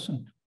God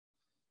doesn't?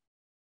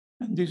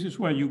 And this is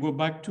where you go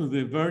back to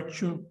the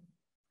virtue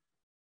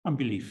and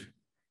belief.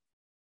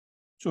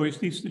 So is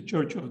this the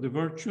church of the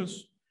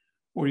virtuous,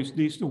 or is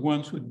this the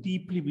ones who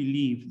deeply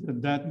believe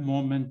that that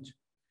moment,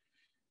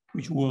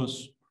 which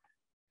was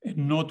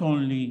not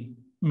only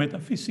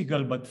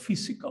metaphysical but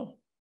physical,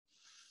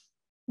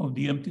 of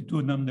the empty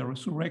tomb and the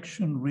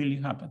resurrection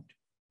really happened.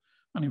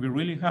 And if it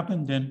really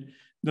happened, then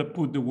that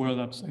put the world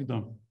upside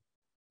down.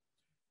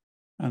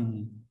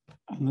 And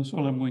that's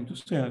all I'm going to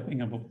say, I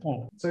think, about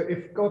Paul. So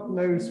if God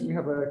knows, we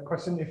have a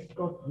question, if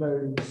God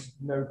knows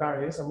no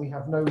barriers and we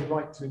have no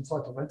right to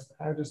entitlement,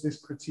 how does this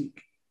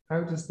critique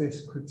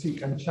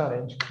and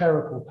challenge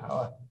clerical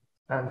power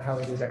and how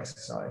it is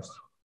exercised?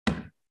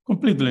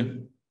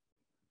 Completely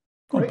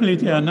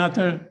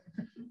another,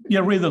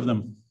 get rid of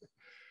them.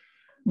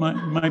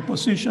 My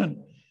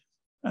position,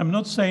 I'm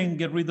not saying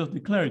get rid of the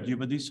clergy,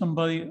 but if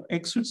somebody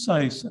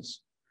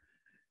exercises,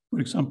 for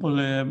example,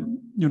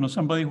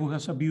 somebody who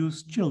has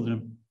abused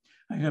children.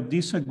 I have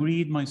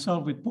disagreed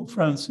myself with Pope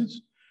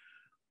Francis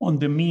on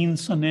the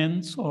means and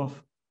ends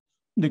of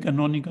the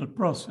canonical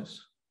process.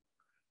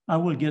 I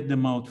will get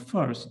them out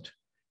first,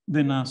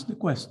 then ask the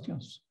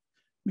questions,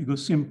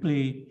 because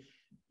simply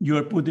you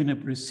are put in a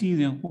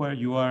precedent where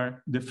you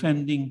are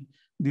defending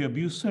the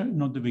abuser,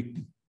 not the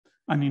victim.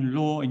 And in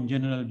law, in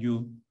general,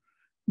 you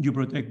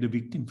protect the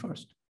victim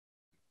first.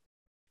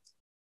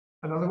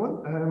 Another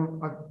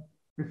one, I've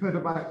heard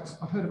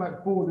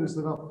about borders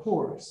that are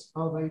porous.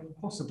 Are they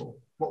possible?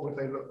 What would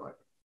they look like?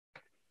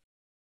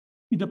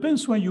 It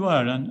depends where you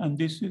are, and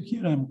this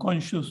here I'm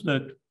conscious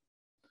that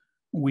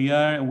we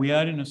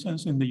are in a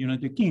sense in the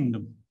United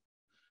Kingdom,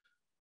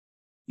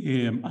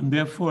 and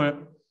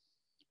therefore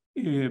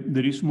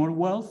there is more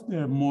wealth,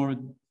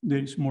 there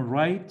is more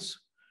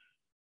rights,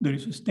 there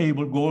is a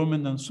stable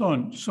government, and so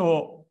on.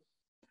 So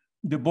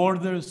the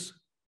borders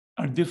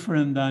are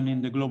different than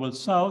in the global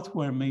south,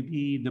 where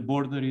maybe the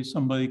border is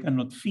somebody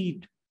cannot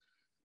feed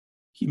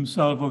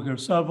himself or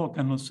herself or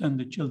cannot send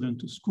the children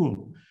to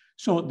school.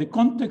 So the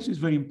context is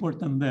very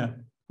important there.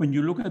 When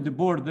you look at the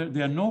border,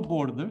 there are no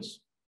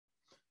borders,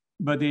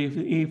 but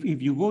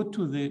if you go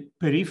to the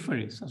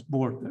peripheries as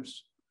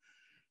borders,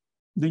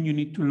 then you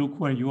need to look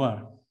where you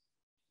are.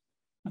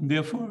 And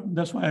therefore,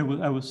 that's why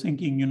I was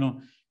thinking,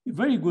 a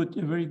very good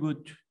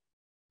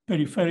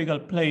peripheral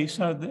place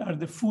are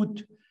the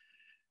food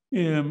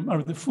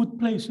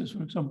places,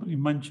 for example,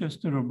 in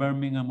Manchester or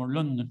Birmingham or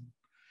London.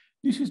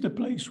 This is the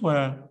place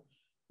where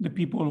the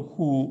people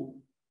who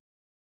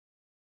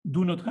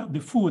do not have the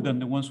food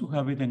and the ones who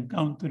have it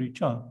encounter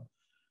each other.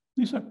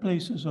 These are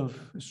places of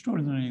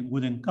extraordinary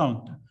good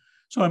encounter.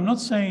 So I'm not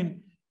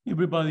saying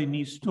everybody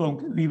needs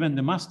to, even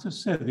the master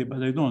said it,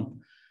 but I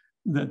don't,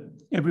 that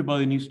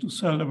everybody needs to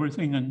sell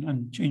everything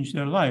and change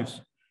their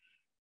lives.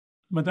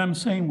 But I'm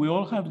saying we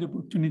all have the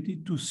opportunity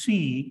to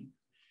see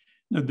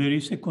that there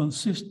is a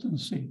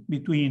consistency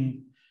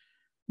between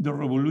the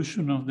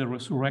revolution of the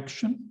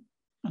resurrection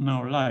and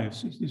our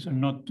lives. These are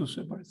not two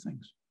separate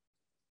things.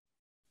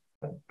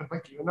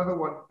 Thank you. Another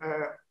one,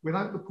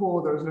 without the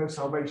poor, there is no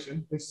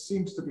salvation. This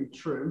seems to be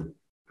true.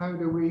 How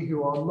do we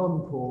who are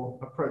non-poor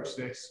approach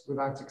this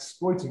without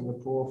exploiting the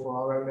poor for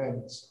our own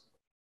ends?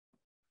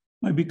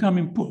 By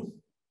becoming poor.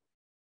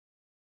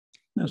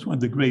 That's what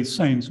the great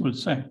saints will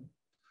say.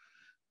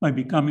 By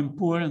becoming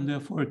poor, and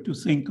therefore to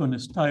think on a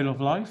style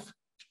of life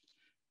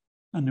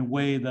and a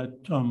way that,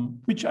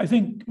 which I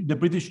think the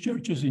British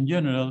churches in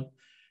general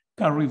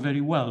carry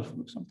very well, for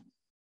example.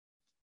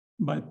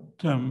 But,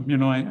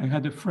 I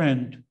had a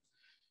friend,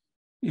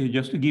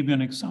 just to give you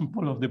an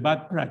example of the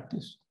bad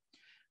practice.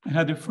 I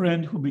had a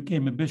friend who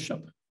became a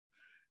bishop.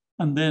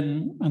 And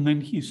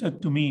then he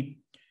said to me,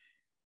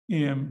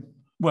 this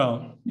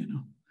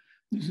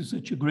is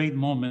such a great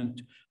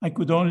moment. I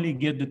could only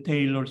get the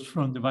tailors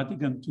from the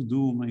Vatican to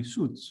do my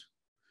suits.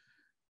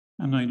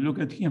 And I looked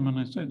at him and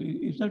I said,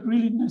 is that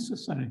really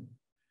necessary?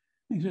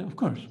 He said, of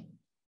course.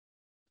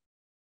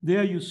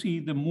 There you see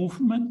the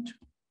movement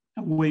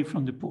away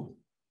from the poor.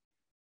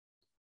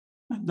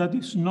 And that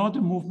is not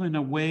a movement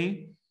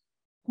away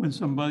when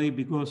somebody,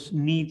 because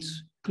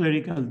needs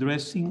clerical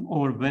dressing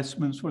or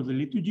vestments for the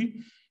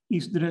liturgy,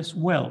 is dressed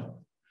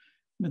well.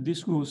 But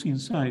this goes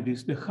inside,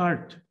 it's the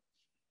heart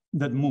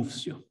that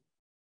moves you.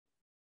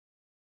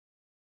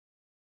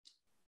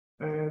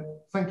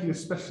 Thank you,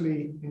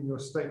 especially in your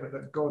statement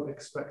that God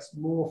expects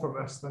more from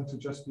us than to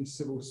just be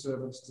civil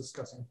servants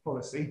discussing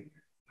policy.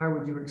 How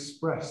would you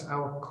express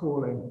our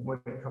calling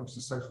when it comes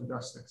to social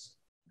justice?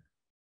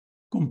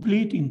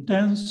 Complete,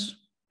 intense,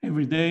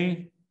 every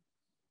day,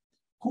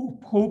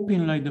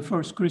 hoping like the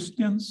first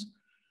Christians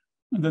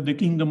that the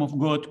kingdom of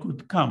God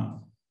could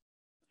come.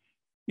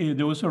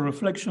 There was a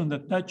reflection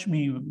that touched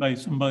me by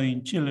somebody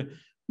in Chile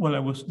while I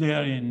was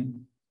there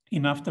in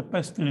after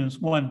Pestilence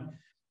 1.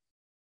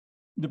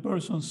 The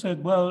person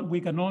said, well, what we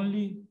can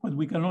only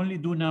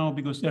do now,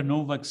 because there are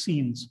no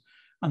vaccines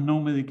and no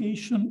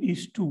medication,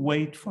 is to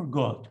wait for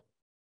God.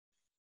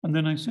 And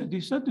then I said,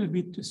 is that a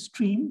bit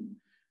extreme?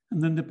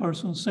 And then the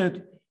person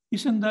said,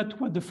 isn't that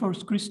what the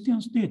first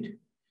Christians did?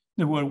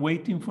 They were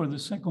waiting for the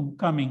second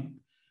coming,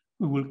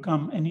 who will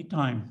come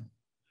anytime.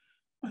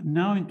 But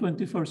now in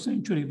 21st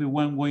century, the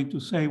one way to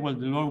say, well,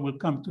 the Lord will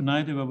come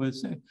tonight, they will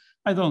say,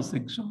 I don't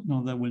think so.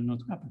 No, that will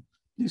not happen.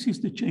 This is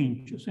the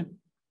change, you see,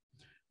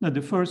 that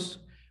the first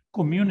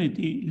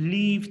community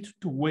lived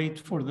to wait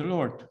for the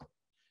Lord.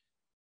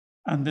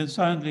 And then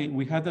suddenly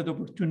we had that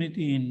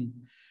opportunity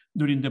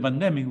during the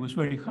pandemic. It was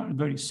very hard,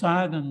 very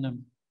sad.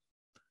 And,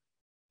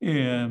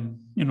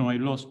 I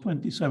lost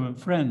 27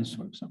 friends,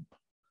 for example.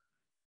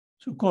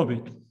 So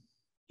COVID,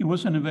 it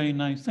wasn't a very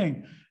nice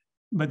thing,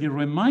 but it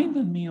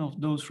reminded me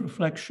of those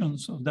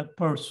reflections of that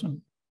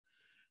person,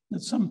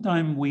 that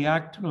sometimes we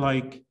act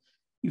like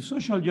if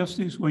social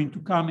justice is going to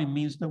come, it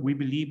means that we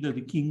believe that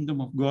the kingdom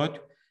of God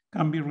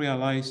can be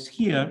realized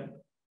here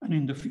and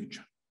in the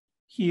future.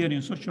 Here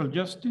in social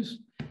justice,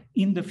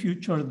 in the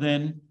future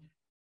then,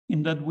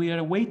 in that we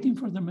are waiting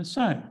for the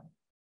Messiah.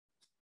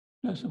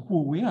 That's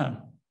who we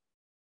are.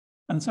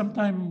 And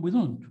sometimes we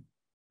don't.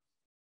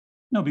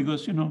 No,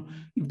 because,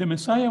 if the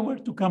Messiah were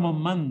to come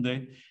on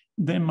Monday,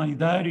 then my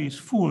diary is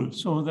full,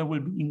 so that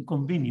will be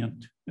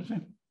inconvenient. You see?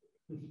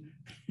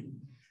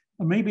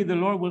 Or maybe the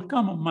Lord will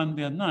come on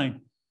Monday at night.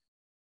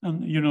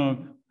 And,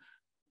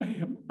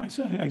 I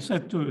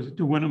said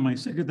to one of my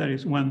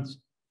secretaries once,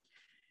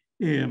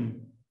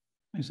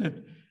 I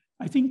said,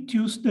 I think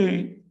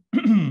Tuesday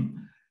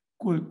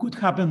could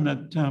happen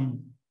that,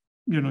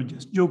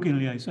 just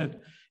jokingly, I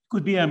said,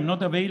 could be I'm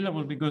not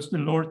available because the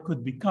Lord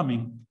could be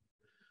coming.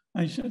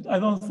 I said, I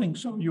don't think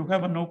so. You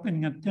have an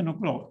opening at 10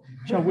 o'clock.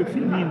 Shall we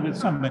fill in with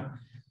somebody?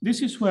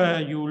 This is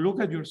where you look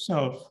at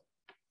yourself.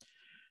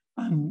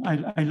 And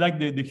I like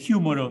the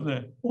humor of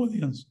the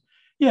audience.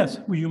 Yes,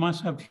 you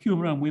must have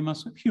humor and we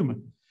must have humor.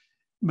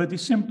 But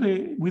it's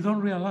simply, we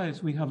don't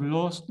realize we have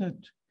lost that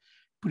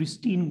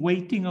pristine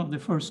waiting of the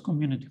first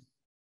community.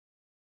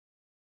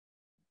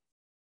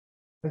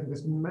 I think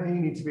this may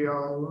need to be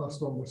our last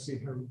one. We'll see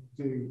how we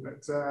do.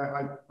 But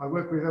I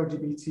work with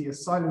LGBT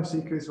asylum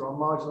seekers who are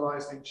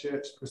marginalised in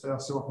church because they are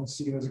so often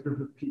seen as a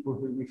group of people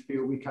who we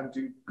feel we can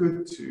do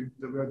good to,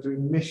 that we are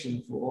doing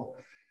mission for,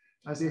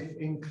 as if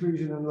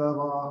inclusion and love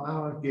are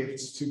our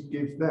gifts to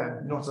give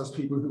them, not as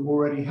people who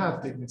already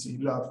have dignity,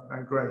 love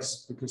and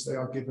grace, because they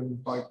are given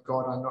by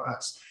God and not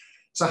us.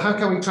 So how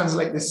can we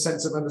translate this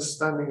sense of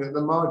understanding that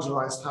the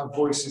marginalised have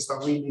voices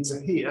that we need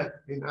to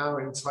hear in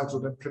our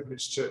entitled and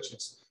privileged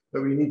churches,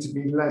 that we need to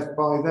be led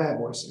by their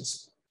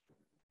voices?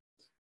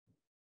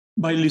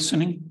 By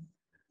listening,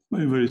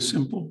 very, very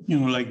simple.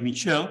 Like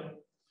Michelle,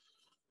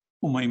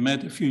 whom I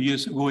met a few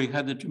years ago, he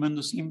had a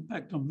tremendous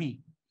impact on me.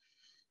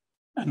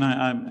 And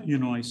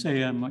I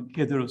say I'm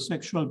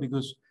heterosexual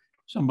because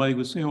somebody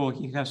would say, oh,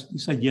 he has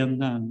this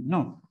agenda. And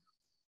no,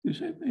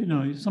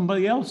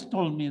 somebody else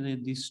told me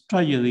that this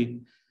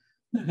tragedy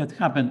that had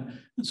happened.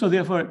 And so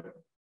therefore,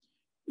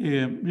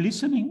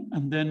 listening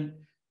and then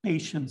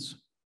patience.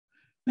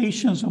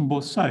 Patience on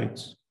both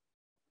sides.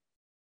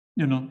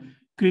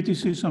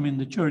 Criticism in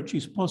the church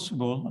is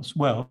possible as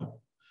well,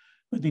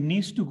 but it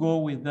needs to go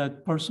with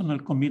that personal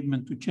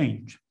commitment to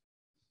change.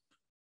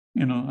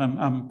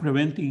 I'm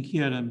preventing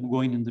here, I'm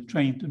going in the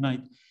train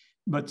tonight,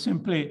 but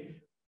simply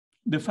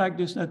the fact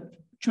is that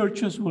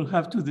churches will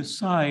have to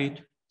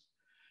decide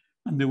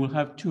and they will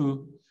have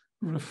to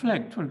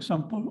reflect, for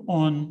example,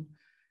 on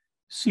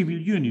civil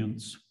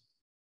unions.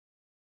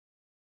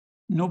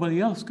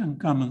 Nobody else can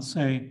come and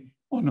say,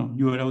 oh no,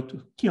 you are out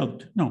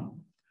killed. No,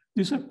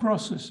 these are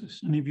processes.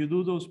 And if you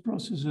do those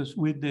processes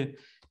with the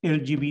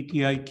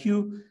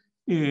LGBTIQ,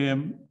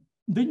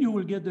 then you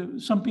will get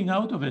something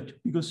out of it,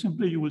 because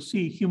simply you will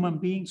see human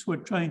beings who are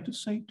trying to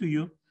say to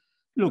you,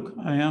 look,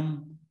 I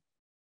am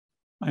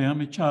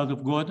a child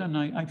of God and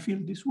I feel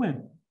this way.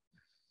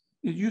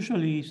 It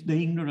usually is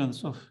the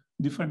ignorance of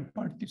different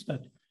parties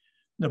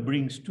that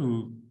brings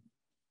to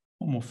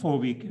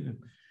homophobic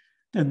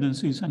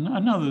tendencies and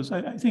others.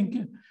 I think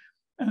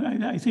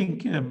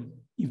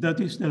if that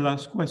is the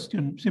last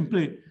question,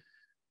 simply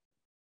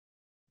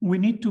we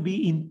need to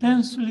be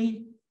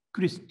intensely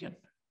Christian.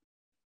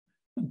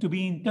 And to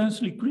be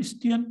intensely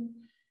Christian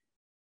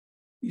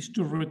is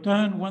to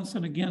return once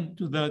and again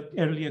to that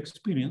early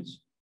experience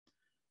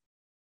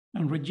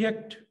and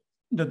reject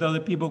that other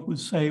people could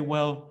say,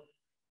 well,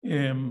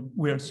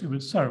 we are civil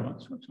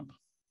servants, for example.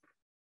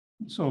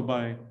 So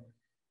by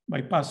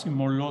passing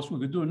more laws we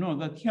could do, no,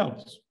 that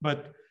helps.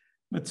 But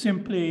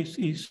simply is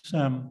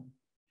the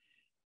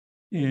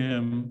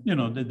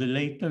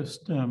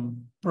latest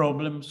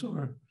problems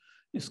or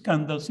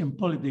scandals in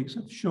politics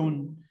have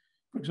shown,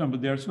 for example,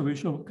 the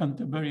Archbishop of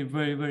Canterbury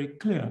very, very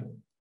clear,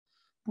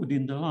 put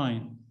in the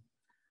line.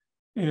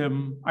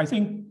 I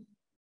think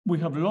we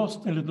have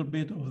lost a little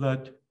bit of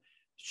that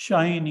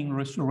shining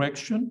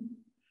resurrection,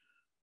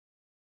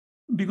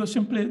 because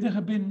simply there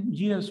have been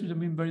years that have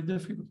been very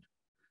difficult.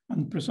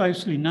 And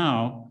precisely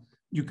now,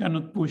 you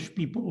cannot push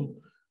people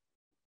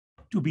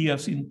to be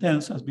as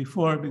intense as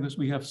before because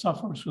we have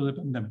suffered through the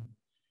pandemic.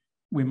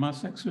 We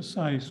must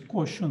exercise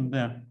caution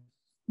there.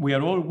 We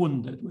are all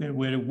wounded.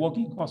 We're a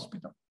walking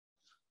hospital.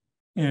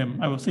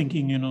 I was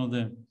thinking,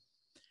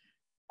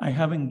 I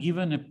haven't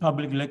given a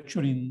public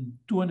lecture in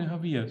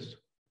 2.5 years.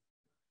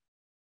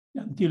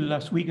 Until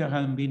last week, I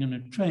hadn't been in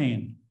a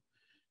train.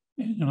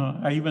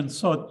 I even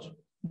thought,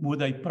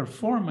 would I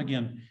perform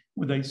again?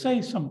 Would I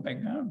say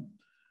something?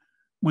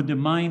 Would the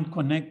mind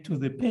connect to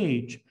the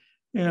page?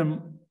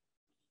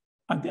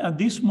 At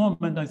this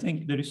moment, I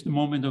think there is the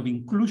moment of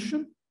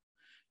inclusion,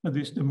 but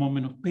there is the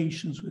moment of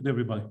patience with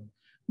everybody.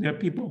 There are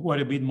people who are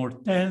a bit more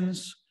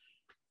tense.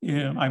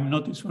 I've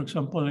noticed, for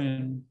example,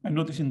 I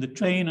noticed in the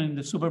train and in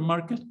the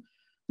supermarket,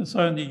 that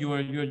suddenly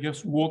you're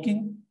just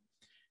walking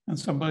and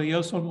somebody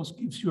else almost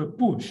gives you a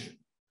push.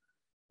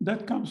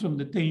 That comes from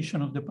the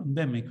tension of the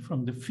pandemic,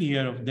 from the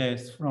fear of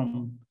death,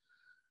 from,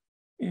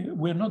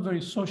 we're not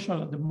very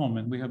social at the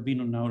moment. We have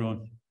been on our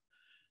own.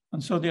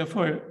 And so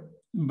therefore,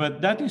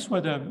 but that is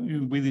what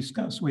we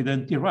discussed with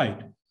N.T.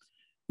 Wright.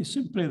 It's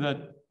simply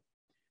that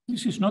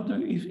this is not,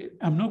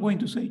 I'm not going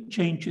to say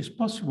change is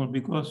possible,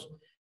 because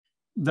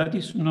that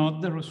is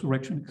not the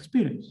resurrection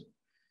experience.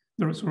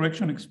 The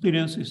resurrection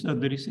experience is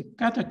that there is a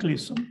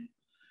cataclysm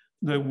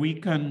that we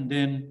can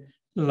then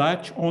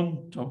latch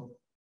onto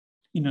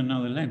in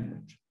another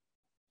language.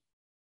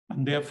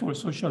 And therefore,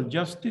 social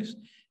justice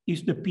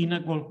is the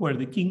pinnacle where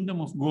the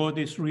kingdom of God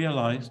is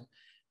realized,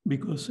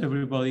 because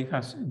everybody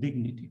has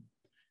dignity,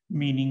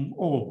 meaning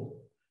all,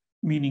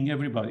 meaning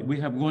everybody. We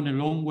have gone a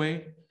long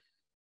way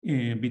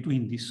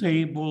between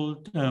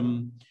disabled,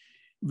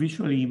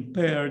 visually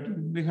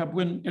impaired. We have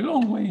gone a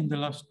long way in the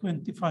last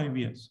 25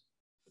 years.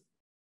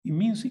 It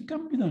means it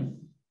can be done.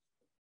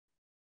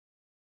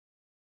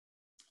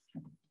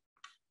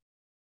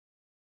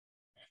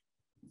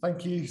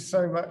 Thank you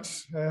so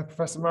much,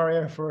 Professor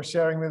Mario, for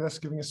sharing with us,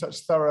 giving us such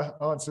thorough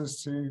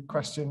answers to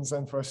questions,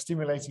 and for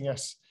stimulating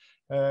us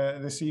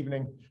this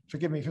evening.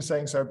 Forgive me for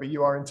saying so, but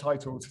you are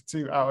entitled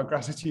to our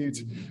gratitude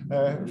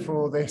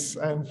for this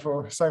and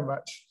for so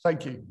much.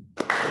 Thank you.